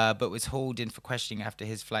 but was hauled in for questioning after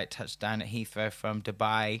his flight touched down at Heathrow from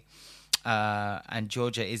Dubai. And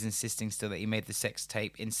Georgia is insisting still that he made the sex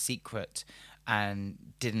tape in secret and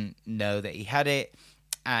didn't know that he had it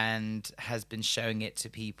and has been showing it to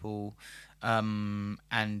people.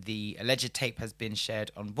 And the alleged tape has been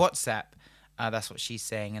shared on WhatsApp. That's what she's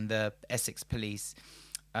saying. And the Essex police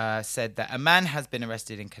said that a man has been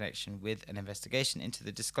arrested in connection with an investigation into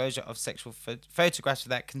the disclosure of sexual photographs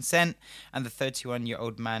without consent, and the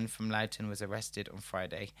 31-year-old man from Loughton was arrested on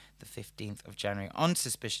Friday, the 15th of January, on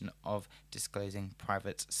suspicion of disclosing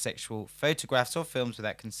private sexual photographs or films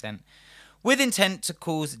without consent, with intent to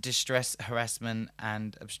cause distress, harassment,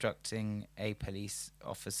 and obstructing a police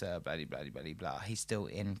officer, blah, blah, blah, blah, blah. He's still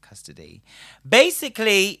in custody.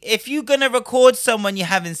 Basically, if you're going to record someone you're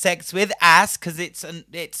having sex with, ask, because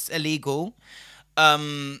it's illegal.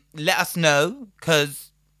 Let us know, because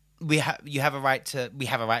we have a right to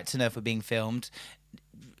know if we're being filmed,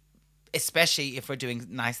 especially if we're doing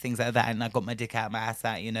nice things like that and I got my dick out my ass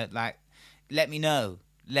out, like, let me know.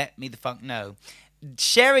 Let me the fuck know.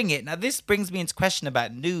 Sharing it. Now, this brings me into question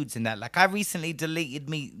about nudes and that. Like, I recently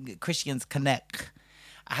deleted Christian's Connect.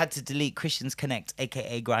 I had to delete Christian's Connect,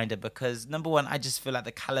 aka Grindr, because number one, I just feel like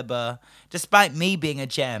the caliber, despite me being a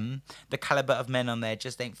gem, the caliber of men on there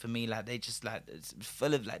just ain't for me. Like, they just like, it's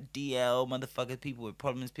full of like DL motherfuckers, people with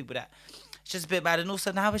problems, people that it's just a bit bad. And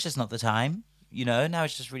also now it's just not the time, now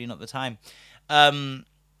it's just really not the time.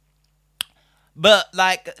 But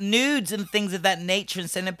like nudes and things of that nature and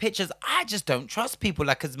sending pictures, I just don't trust people.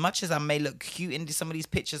 Like, as much as I may look cute into some of these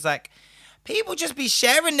pictures, like, people just be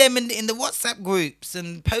sharing them in the WhatsApp groups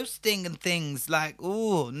and posting and things. Like,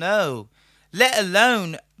 oh no. Let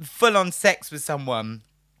alone full on sex with someone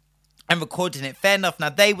and recording it. Fair enough. Now,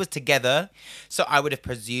 they was together, so I would have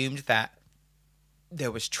presumed that there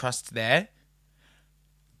was trust there.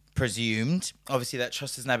 Presumed. Obviously, that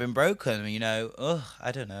trust has now been broken,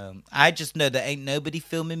 I don't know. I just know that ain't nobody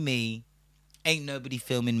filming me. And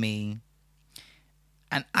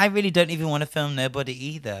I really don't even want to film nobody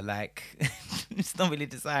either. Like, it's not really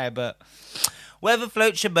desire, but whatever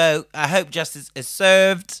floats your boat. I hope justice is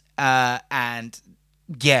served. And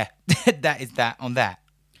yeah, that is that on that.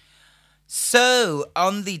 So,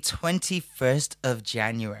 on the 21st of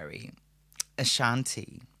January,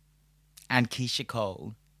 Ashanti and Keisha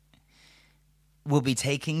Cole will be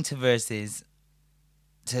taking to Versus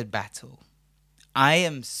to battle. I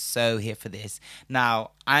am so here for this.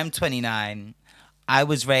 Now, I'm 29. I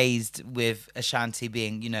was raised with Ashanti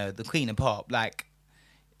being, the queen of pop. Like,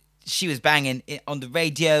 she was banging it on the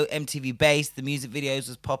radio, MTV Bass, the music videos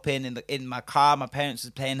was popping in my car. My parents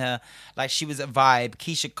was playing her. Like, she was a vibe.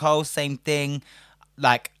 Keisha Cole, same thing.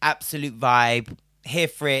 Like, absolute vibe. Here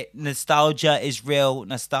for it. Nostalgia is real.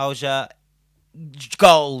 Nostalgia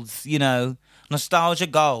goals, you know, nostalgia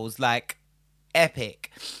goals, like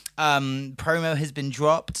epic. Promo has been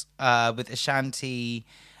dropped with Ashanti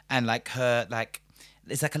and like her, like,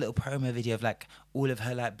 it's like a little promo video of like all of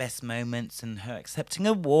her like best moments and her accepting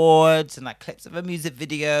awards and like clips of a music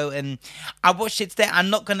video. And I watched it today. I'm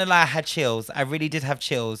not gonna lie, I had chills. I really did have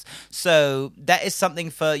chills. So that is something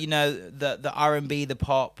for, you know, the R&B, the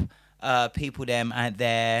pop people them out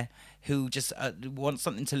there who just want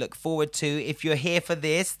something to look forward to. If you're here for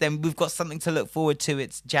this, then we've got something to look forward to.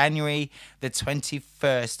 It's January the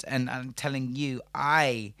 21st, and I'm telling you,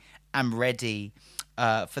 I am ready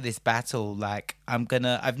for this battle. Like,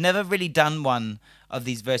 I've never really done one of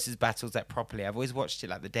these versus battles like properly. I've always watched it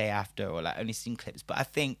like the day after or like only seen clips. But I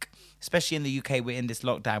think, especially in the UK, we're in this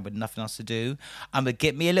lockdown with nothing else to do. I'm going to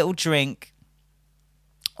get me a little drink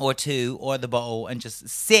or two or the bottle and just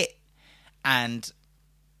sit and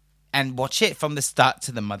watch it from the start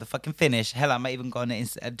to the motherfucking finish. Hell, I might even go on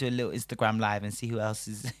and do a little Instagram live and see who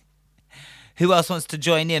else wants to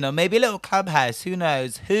join in, or maybe a little Clubhouse. Who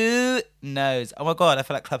knows? Who knows? Oh my God, I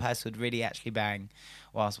feel like Clubhouse would really actually bang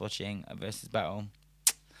whilst watching a versus battle.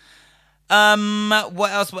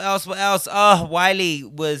 What else? Oh, Wiley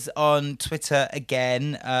was on Twitter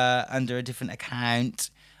again, under a different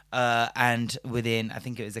account, and within, I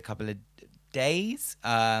think it was a couple of days,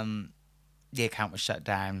 the account was shut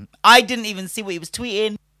down. I didn't even see what he was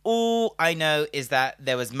tweeting. All I know is that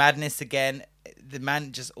there was madness again. The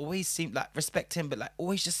man just always seemed like, respect him, but like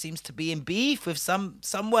always just seems to be in beef with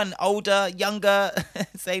someone older, younger,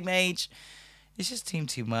 same age. It's just seemed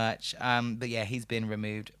too much. But yeah, he's been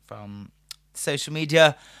removed from social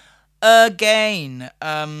media again.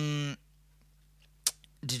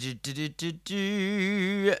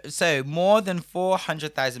 So more than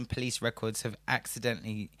 400,000 police records have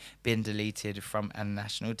accidentally been deleted from a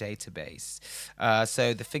national database.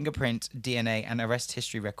 So the fingerprint, DNA and arrest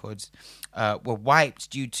history records were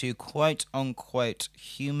wiped due to quote unquote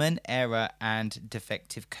human error and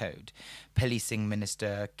defective code, Policing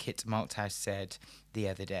Minister Kit Malthouse said the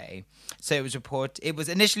other day. So it was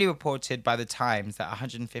initially reported by the Times that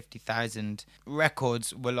 150,000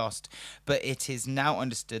 records were lost, but it is now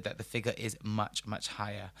understood that the figure is much, much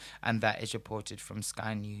higher, and that is reported from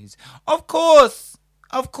Sky News. Of course.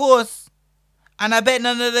 And I bet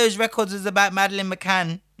none of those records is about Madeleine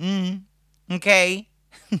McCann. Okay.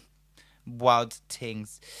 Wild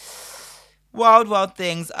things. Wild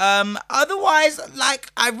things. Otherwise, like,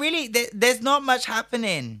 I really, there's not much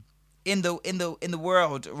happening in the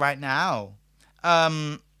world right now.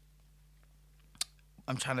 I'm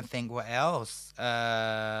trying to think what else.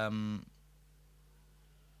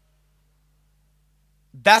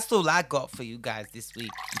 That's all I got for you guys this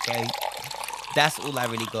week, okay? That's all I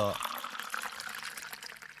really got.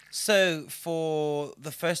 So, for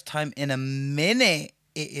the first time in a minute,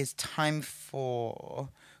 it is time for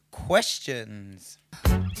questions.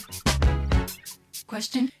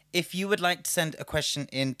 Question? If you would like to send a question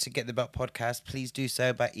in to Get the Belt podcast, please do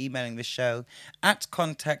so by emailing the show at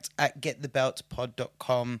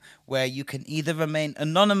contact@getthebeltpod.com, where you can either remain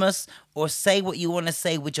anonymous or say what you want to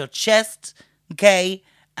say with your chest, okay?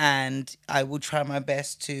 And I will try my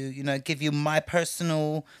best to, you know, give you my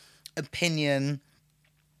personal opinion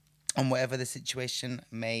on whatever the situation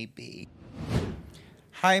may be.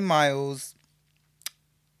 Hi, Miles.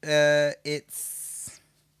 It's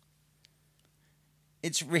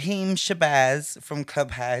Raheem Shabazz from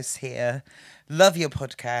Clubhouse here. Love your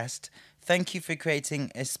podcast. Thank you for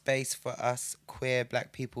creating a space for us queer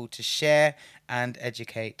black people to share and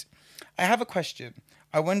educate. I have a question.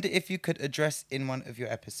 I wonder if you could address in one of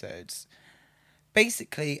your episodes.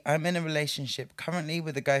 Basically, I'm in a relationship currently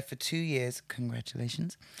with a guy for 2 years,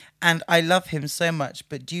 congratulations, and I love him so much,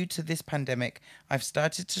 but due to this pandemic, I've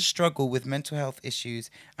started to struggle with mental health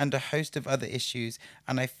issues and a host of other issues,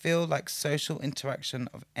 and I feel like social interaction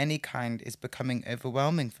of any kind is becoming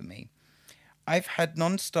overwhelming for me. I've had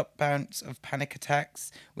non-stop bouts of panic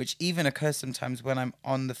attacks, which even occur sometimes when I'm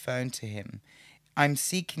on the phone to him. I'm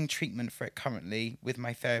seeking treatment for it currently with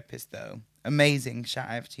my therapist, though. Amazing, shout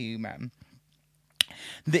out to you, ma'am.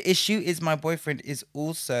 The issue is my boyfriend is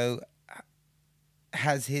also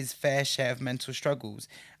has his fair share of mental struggles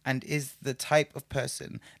and is the type of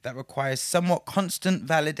person that requires somewhat constant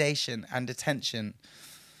validation and attention.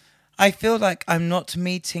 I feel like I'm not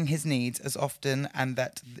meeting his needs as often and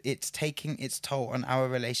that it's taking its toll on our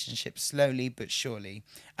relationship slowly but surely.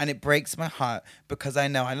 And it breaks my heart because I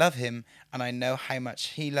know I love him and I know how much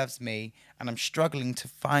he loves me, and I'm struggling to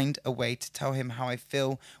find a way to tell him how I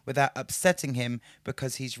feel without upsetting him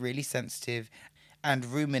because he's really sensitive and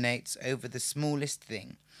ruminates over the smallest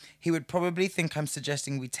thing. He would probably think I'm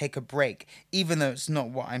suggesting we take a break, even though it's not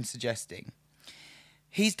what I'm suggesting.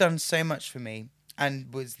 He's done so much for me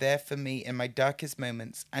and was there for me in my darkest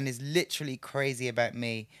moments and is literally crazy about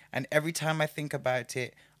me. And every time I think about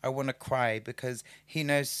it, I want to cry because he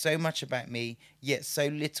knows so much about me, yet so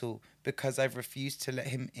little because I've refused to let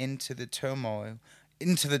him into the turmoil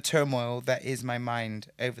that is my mind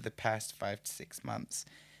over the past 5 to 6 months,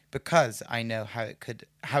 because I know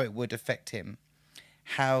how it would affect him.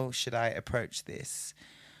 How should I approach this?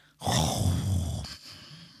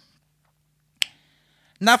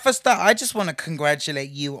 Now, for start, I just want to congratulate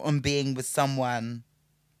you on being with someone,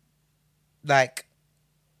 like,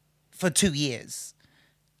 for 2 years.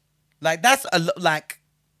 Like, that's like,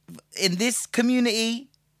 in this community,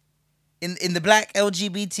 in the black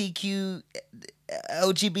LGBT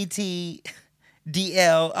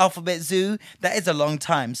DL alphabet zoo, that is a long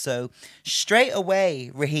time. So straight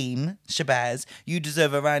away, Raheem Shabazz, you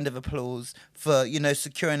deserve a round of applause for,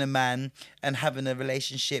 securing a man and having a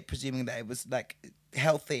relationship, presuming that it was like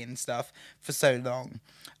healthy and stuff for so long.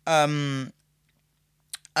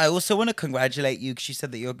 I also want to congratulate you because you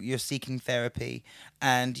said that you're seeking therapy,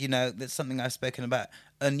 and that's something I've spoken about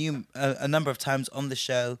a number of times on the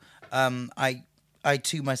show. I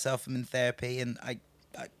too myself am in therapy, and I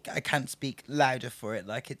can't speak louder for it.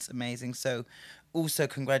 Like, it's amazing. So also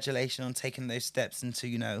congratulations on taking those steps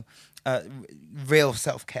into, real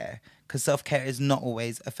self-care, because self-care is not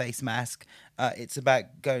always a face mask. It's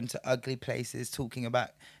about going to ugly places, talking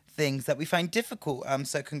about things that we find difficult.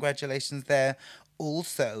 So congratulations there.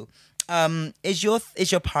 Also, is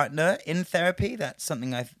your partner in therapy? That's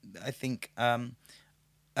something I think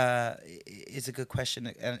is a good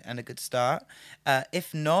question and a good start.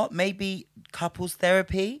 If not, maybe couples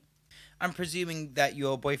therapy. I'm presuming that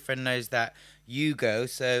your boyfriend knows that you go,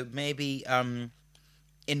 so maybe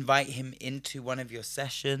invite him into one of your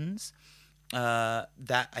sessions.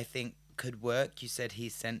 That I think could work. You said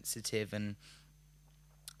he's sensitive and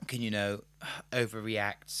can,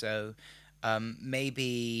 overreact. So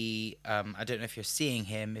maybe I don't know if you're seeing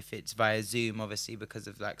him, if it's via Zoom, obviously because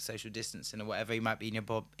of like social distancing or whatever. You might be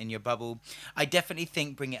in your bubble. I definitely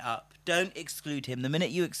think bring it up. Don't exclude him. The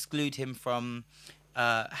minute you exclude him from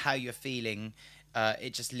how you're feeling,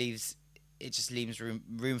 it just leaves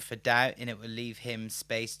room for doubt, and it will leave him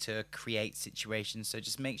space to create situations. So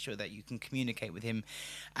just make sure that you can communicate with him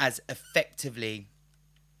as effectively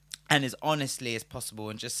and as honestly as possible,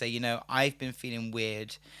 and just say, I've been feeling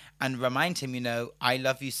weird, and remind him, I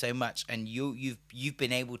love you so much, and you've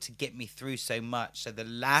been able to get me through so much. So the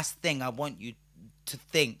last thing I want you to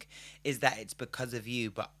think is that it's because of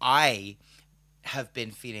you, but I have been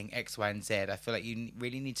feeling X, Y, and Z. I feel like you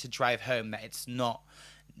really need to drive home that it's not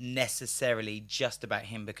necessarily just about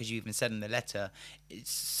him, because you even said in the letter it's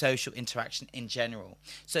social interaction in general.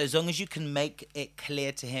 So as long as you can make it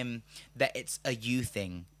clear to him that it's a you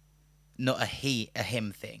thing, not a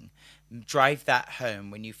him thing, drive that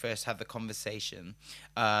home when you first have the conversation.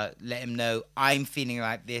 Let him know, I'm feeling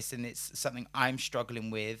like this and it's something I'm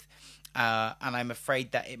struggling with, and I'm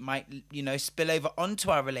afraid that it might spill over onto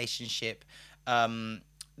our relationship.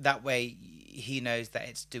 That way he knows that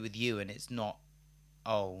it's to do with you, and it's not,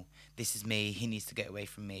 oh, this is me, he needs to get away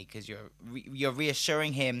from me, because you're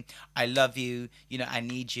reassuring him, I love you, I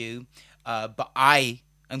need you, but I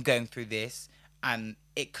am going through this and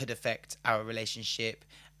it could affect our relationship,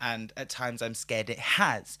 and at times I'm scared it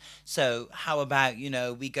has. So how about,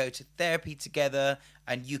 we go to therapy together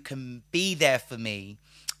and you can be there for me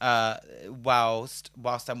whilst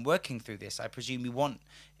I'm working through this. I presume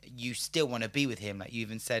you still want to be with him. Like you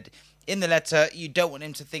even said in the letter, you don't want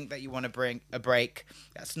him to think that you want to bring a break.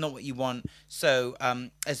 That's not what you want. So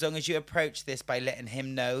as long as you approach this by letting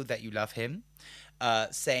him know that you love him,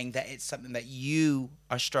 saying that it's something that you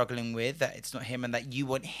are struggling with, that it's not him, and that you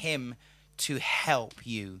want him to help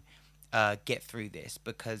you get through this,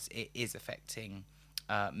 because it is affecting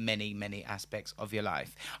many, many aspects of your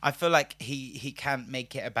life. I feel like he can't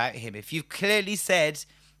make it about him. If you've clearly said,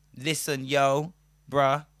 listen, yo,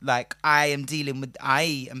 bruh, like I am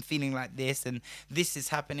feeling like this, and this is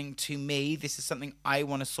happening to me, this is something I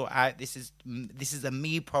want to sort out, this is a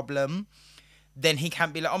me problem, then he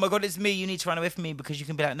can't be like, oh my God, it's me, you need to run away from me, because you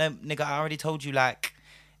can be like, no, nigga, I already told you, like,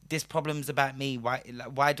 this problem's about me.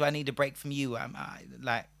 Why do I need a break from you?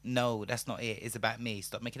 No, that's not it. It's about me.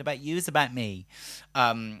 Stop making it about you. It's about me.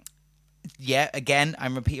 Yeah, again,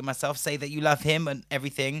 I'm repeating myself. Say that you love him and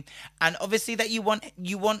everything, and obviously that you want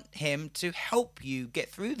him to help you get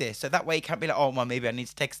through this. So that way you can't be like, oh, well, maybe I need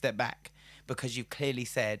to take a step back, because you clearly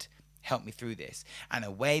said help me through this. And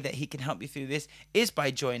a way that he can help you through this is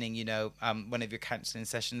by joining, one of your counseling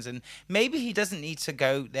sessions. And maybe he doesn't need to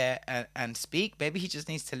go there and speak. Maybe he just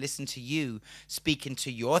needs to listen to you speaking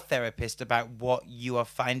to your therapist about what you are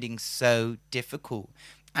finding so difficult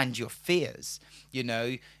and your fears.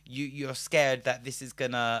 You're scared that this is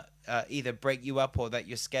gonna either break you up, or that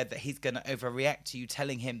you're scared that he's gonna overreact to you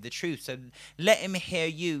telling him the truth. So let him hear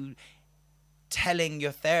you telling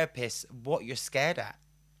your therapist what you're scared at,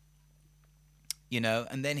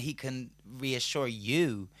 and then he can reassure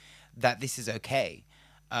you that this is okay.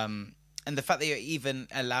 And the fact that you're even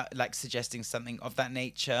suggesting something of that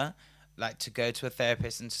nature, like to go to a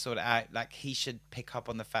therapist and to sort it out, like he should pick up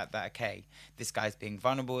on the fact that, okay, this guy's being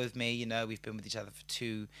vulnerable with me, we've been with each other for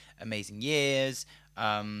 2 amazing years.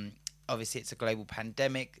 Obviously it's a global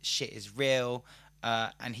pandemic, shit is real.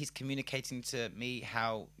 And he's communicating to me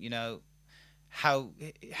how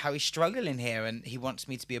he's struggling here, and he wants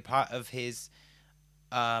me to be a part of his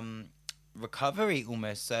recovery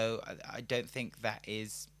almost. So I don't think that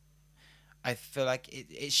is, I feel like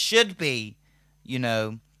it should be,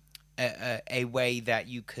 a way that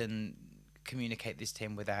you can communicate this to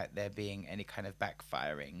him without there being any kind of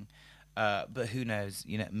backfiring. But who knows,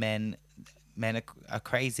 men are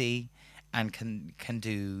crazy and can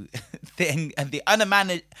do the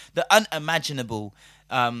unimaginable.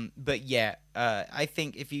 But yeah, I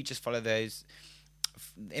think if you just follow those,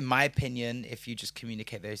 in my opinion, if you just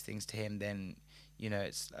communicate those things to him, then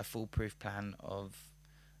it's a foolproof plan of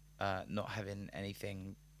not having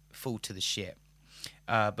anything fall to the shit.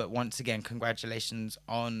 But once again, congratulations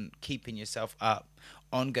on keeping yourself up,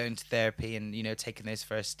 on going to therapy, and taking those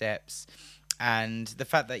first steps. And the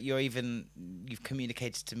fact that you've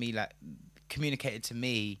communicated to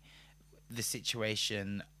me the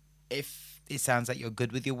situation. If it sounds like you're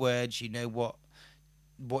good with your words,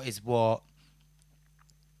 what is what,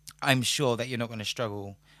 I'm sure that you're not going to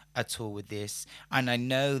struggle at all with this. And I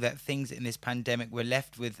know that things in this pandemic, we're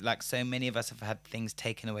left with, like so many of us have had things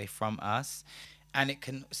taken away from us. And it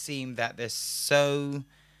can seem that there's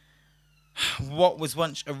what was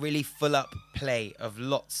once a really full up plate of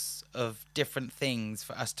lots of different things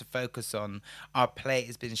for us to focus on, our plate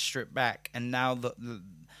has been stripped back, and now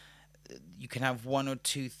you can have 1 or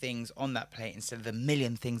 2 things on that plate instead of the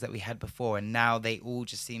million things that we had before, and now they all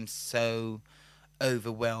just seem so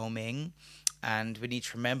overwhelming. And we need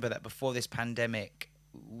to remember that before this pandemic,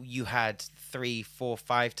 you had 3, 4,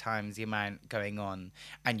 5 times the amount going on,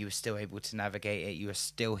 and you were still able to navigate it. You are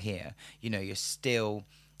still here. You're still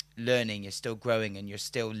learning, you're still growing, and you're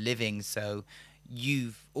still living. So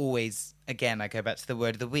you've always, again, I go back to the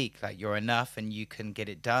word of the week, like you're enough and you can get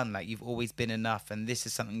it done. Like you've always been enough, and this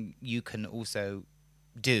is something you can also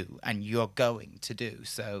do and you're going to do.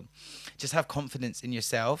 So just have confidence in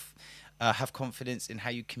yourself, have confidence in how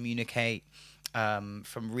you communicate.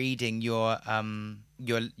 From reading your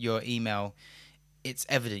email, it's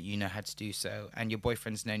evident you know how to do so, and your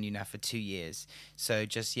boyfriend's known you now for 2 years. So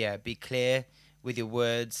just be clear with your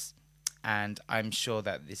words, and I'm sure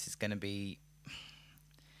that this is going to be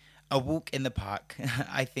a walk in the park.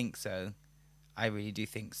 I think so. I really do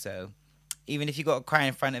think so. Even if you got to cry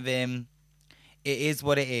in front of him, it is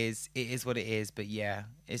what it is. It is what it is. But yeah,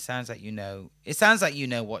 it sounds like you know. It sounds like you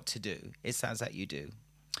know what to do. It sounds like you do.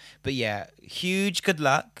 But yeah, huge good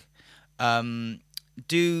luck.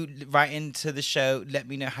 Do write into the show. Let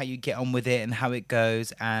me know how you get on with it and how it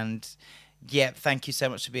goes. And yeah, thank you so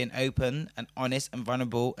much for being open and honest and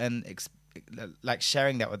vulnerable and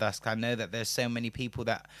sharing that with us. 'Cause I know that there's so many people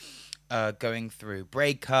that are going through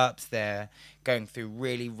breakups. They're going through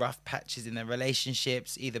really rough patches in their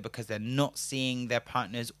relationships, either because they're not seeing their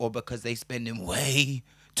partners or because they're spending way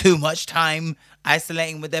too much time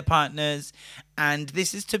isolating with their partners. And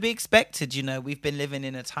this is to be expected. We've been living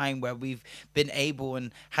in a time where we've been able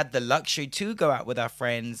and had the luxury to go out with our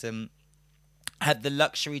friends and had the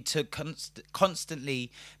luxury to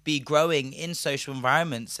constantly be growing in social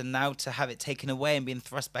environments, and now to have it taken away and being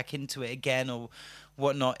thrust back into it again or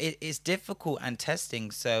whatnot, it is difficult and testing.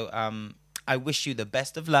 So I wish you the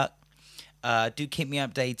best of luck. Do keep me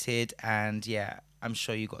updated, and yeah, I'm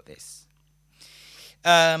sure you got this.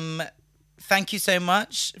 Thank you so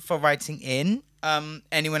much for writing in.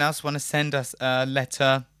 Anyone else want to send us a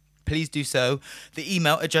letter, please do so. The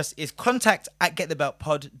email address is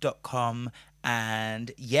contact@getthebeltpod.com.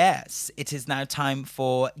 And yes, it is now time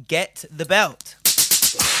for Get the Belt.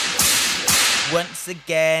 Once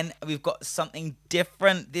again, we've got something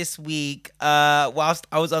different this week. Whilst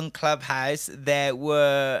I was on Clubhouse, there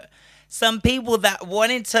were some people that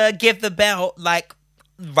wanted to give the belt like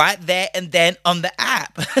right there and then on the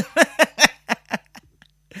app.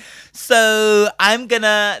 So I'm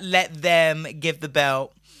gonna let them give the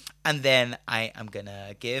belt, and then I am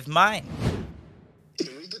gonna give mine.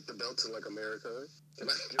 Can we get the belt to like America?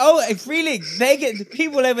 It's really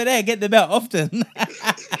people over there get the belt often. Like,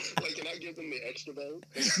 can I give them the extra belt?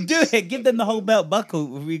 Do it. Give them the whole belt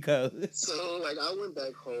buckle, Rico. So, like, I went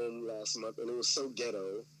back home last month and it was so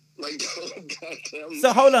ghetto. Like, oh, goddamn.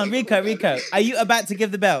 So hold on, Rico. Are you about to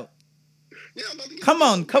give the belt? Yeah, I'm about to give Come the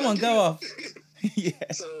on, belt. go off.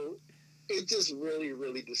 Yeah. So it just really,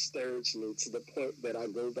 really disturbs me to the point that I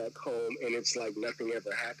go back home and it's like nothing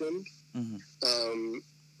ever happened. Mm-hmm.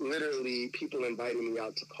 Literally, people inviting me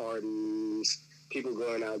out to parties, people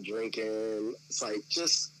going out drinking. It's like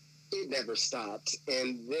it never stopped.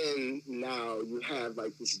 And then now you have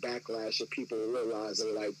like this backlash of people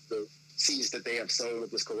realizing like the seeds that they have sown with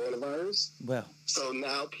this coronavirus. Well. So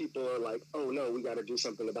now people are like, oh no, we got to do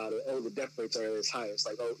something about it. Oh, the death rates are at its highest.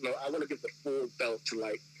 Like, oh no, I want to give the full belt to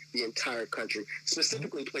like the entire country,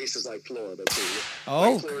 specifically places like Florida too.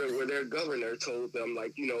 Oh. Like Florida, where their governor told them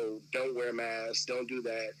like, don't wear masks, don't do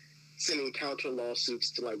that, sending counter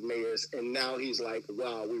lawsuits to like mayors, and now he's like,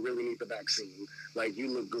 wow, we really need the vaccine. Like, you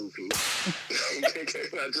look goofy.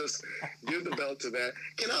 Can I just give the belt to that?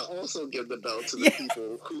 Can I also give the belt to the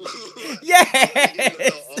people who give the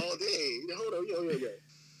belt all day? Hold on, yo.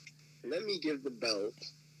 Let me give the belt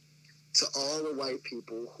to all the white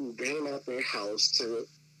people who came out their house to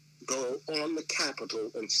go on the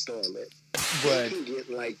Capitol and storm it. They can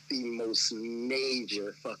get like the most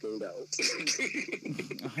major fucking belt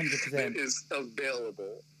 100% that is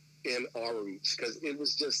available in our reach, because it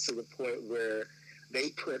was just to the point where they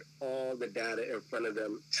put all the data in front of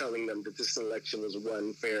them telling them that this election was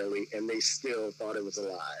won fairly, and they still thought it was a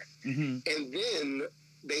lie. Mm-hmm. And then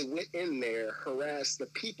they went in there, harassed the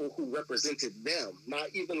people who represented them, not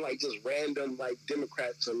even like just random like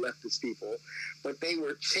Democrats or leftist people, but they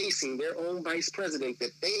were chasing their own vice president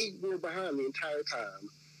that they were behind the entire time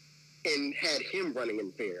and had him running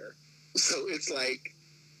in fear. So it's like,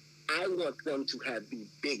 I want them to have the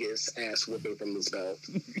biggest ass whooping from this belt.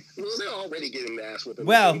 Well, they're already getting the ass whooping.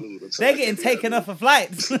 Well, they needed, so they're getting taken off of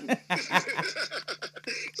flights. So I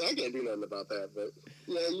can't do nothing about that. But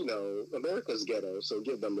yeah, America's ghetto, so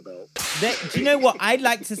give them the belt. Do you know what? I'd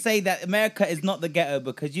like to say that America is not the ghetto,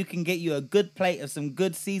 because you can get you a good plate of some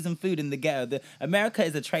good seasoned food in the ghetto. America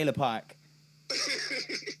is a trailer park.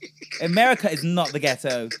 America is not the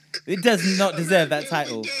ghetto. It does not deserve that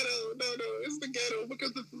title. No, it's the ghetto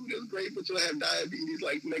because the food is great, but you'll have diabetes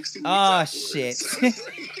like next 2 weeks. Oh, shit.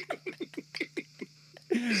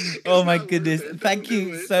 Oh, my goodness. Thank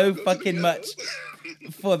you so fucking much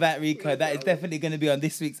for that, Rico. That is definitely going to be on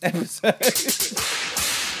this week's episode.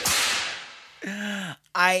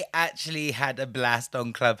 I actually had a blast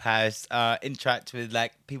on Clubhouse, interact with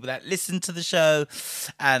like people that listened to the show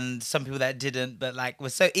and some people that didn't, but like were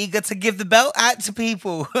so eager to give the belt out to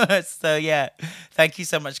people. So yeah, thank you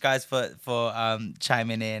so much, guys, for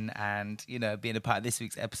chiming in and being a part of this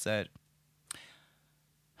week's episode.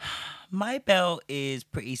 My belt is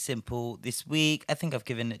pretty simple this week. I think I've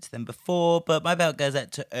given it to them before, but my belt goes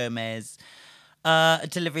out to Hermes. A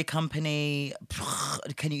delivery company.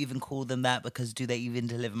 Can you even call them that? Because do they even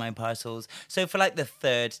deliver my parcels? So for like the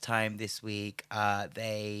third time this week,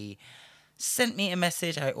 they sent me a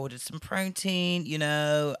message. I ordered some protein,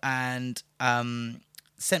 and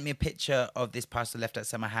sent me a picture of this parcel left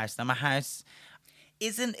outside my house. Now my house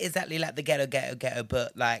isn't exactly like the ghetto,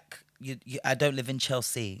 but like I don't live in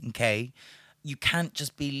Chelsea, okay? You can't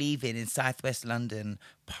just be leaving in southwest London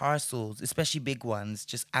parcels, especially big ones,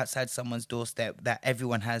 just outside someone's doorstep that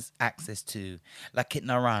everyone has access to. Like at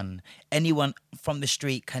Naran, anyone from the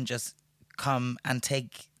street can just come and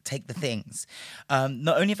take the things.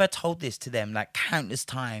 Not only have I told this to them like countless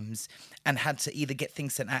times and had to either get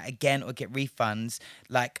things sent out again or get refunds,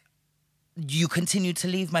 like you continue to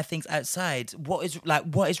leave my things outside. What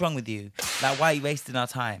is wrong with you? Like, why are you wasting our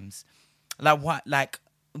times? Like, what? Like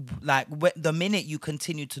the minute you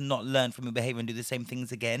continue to not learn from your behavior and do the same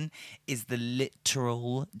things again is the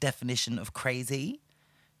literal definition of crazy.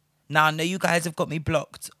 Now, I know you guys have got me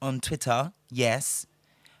blocked on Twitter, yes,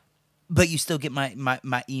 but you still get my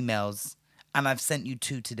emails, and I've sent you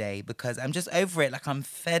 2 today because I'm just over it. Like, I'm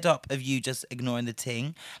fed up of you just ignoring the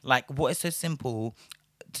ting. Like, what is so simple?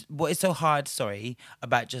 What is so hard,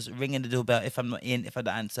 about just ringing the doorbell if I'm not in, if I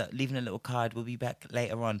don't answer, leaving a little card, we'll be back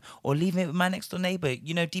later on, or leaving it with my next door neighbour.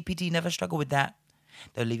 DPD never struggle with that.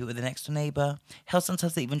 They'll leave it with the next door neighbour. Hell,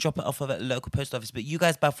 sometimes they even drop it off at a local post office, but you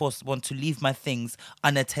guys by force want to leave my things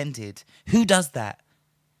unattended. Who does that?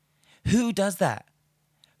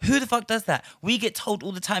 Who the fuck does that? We get told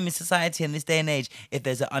all the time in society in this day and age, if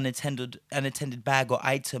there's an unattended bag or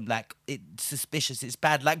item, like, it's suspicious, it's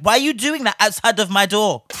bad. Like, why are you doing that outside of my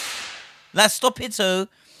door? Let's stop it, so.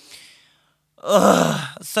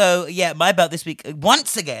 So, yeah, my belt this week,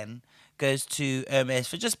 once again, goes to Hermes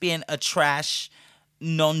for just being a trash,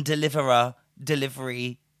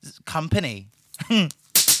 delivery company.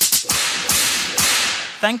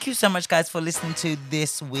 Thank you so much, guys, for listening to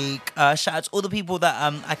this week. Shout out to all the people that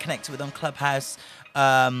I connected with on Clubhouse,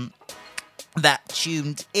 that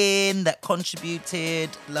tuned in, that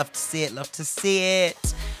contributed. Love to see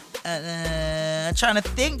it. Trying to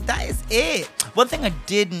think, that is it. One thing I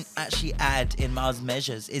didn't actually add in Miles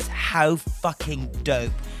Measures is how fucking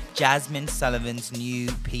dope Jazmine Sullivan's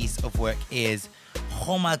new piece of work is.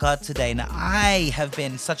 Oh my God, today. Now, I have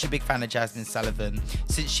been such a big fan of Jazmine Sullivan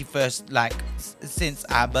since she first, since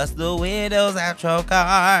I bust the windows out your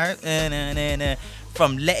car.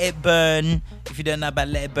 From Let It Burn. If you don't know about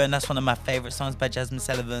Let It Burn, that's one of my favorite songs by Jazmine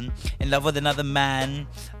Sullivan. In Love with Another Man.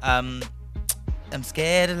 I'm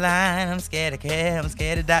scared of lying, I'm scared of care, I'm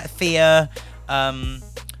scared of that fear.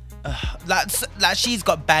 She's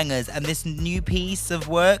got bangers, and this new piece of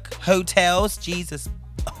work, Hotels, Jesus,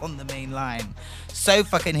 on the main line. So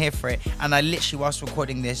fucking here for it. And I literally, whilst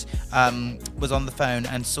recording this, was on the phone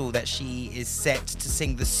and saw that she is set to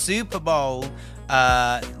sing the Super Bowl.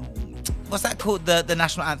 What's that called? The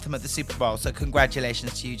national anthem at the Super Bowl. So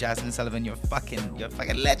congratulations to you, Jazmine Sullivan. You're a fucking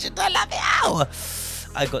legend. I love you.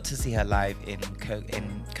 I got to see her live in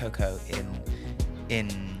Coco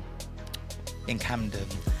in Camden.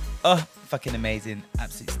 Oh, fucking amazing.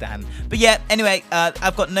 Absolute stan. But yeah, anyway,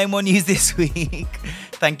 I've got no more news this week.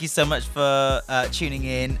 Thank you so much for tuning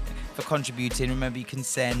in, for contributing. Remember, you can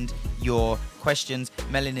send your questions,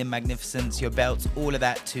 Melanin Magnificence, your belts, all of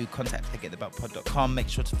that to contact@getthebeltpod.com. Make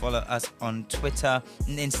sure to follow us on Twitter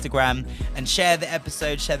and Instagram, and share the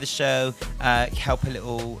episode, share the show, help a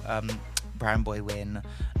little brown boy win.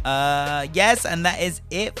 Yes, and that is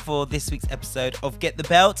it for this week's episode of Get the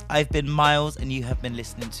Belt. I've been Miles, and you have been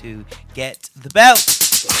listening to Get the Belt.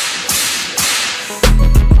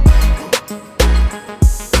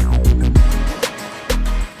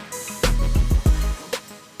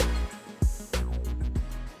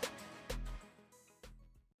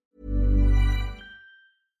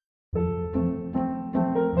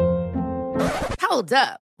 Hold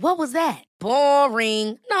up. What was that?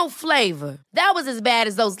 Boring. No flavor. That was as bad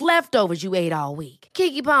as those leftovers you ate all week.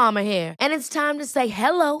 Keke Palmer here. And it's time to say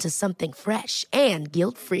hello to something fresh and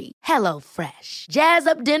guilt-free. Hello Fresh. Jazz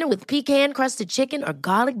up dinner with pecan-crusted chicken or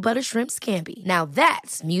garlic butter shrimp scampi. Now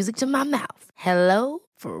that's music to my mouth. Hello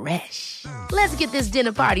Fresh. Let's get this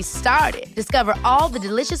dinner party started. Discover all the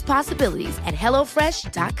delicious possibilities at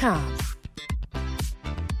HelloFresh.com.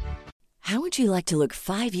 How would you like to look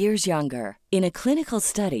 5 years younger? In a clinical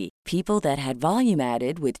study, people that had volume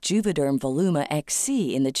added with Juvederm Voluma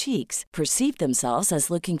XC in the cheeks perceived themselves as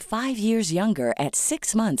looking 5 years younger at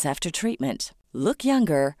 6 months after treatment. Look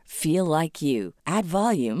younger, feel like you. Add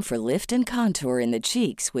volume for lift and contour in the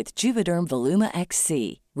cheeks with Juvederm Voluma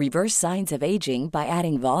XC. Reverse signs of aging by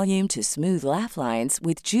adding volume to smooth laugh lines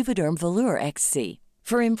with Juvederm Volure XC.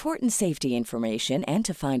 For important safety information and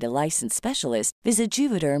to find a licensed specialist, visit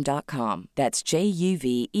Juvederm.com. That's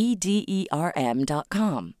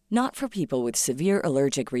JUVEDERM.com. Not for people with severe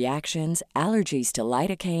allergic reactions, allergies to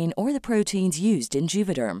lidocaine, or the proteins used in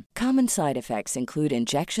Juvederm. Common side effects include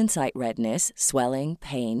injection site redness, swelling,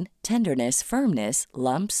 pain, tenderness, firmness,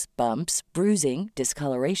 lumps, bumps, bruising,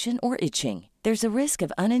 discoloration, or itching. There's a risk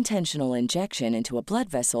of unintentional injection into a blood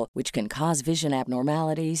vessel, which can cause vision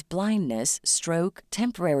abnormalities, blindness, stroke,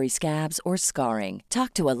 temporary scabs, or scarring.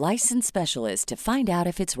 Talk to a licensed specialist to find out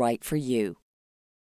if it's right for you.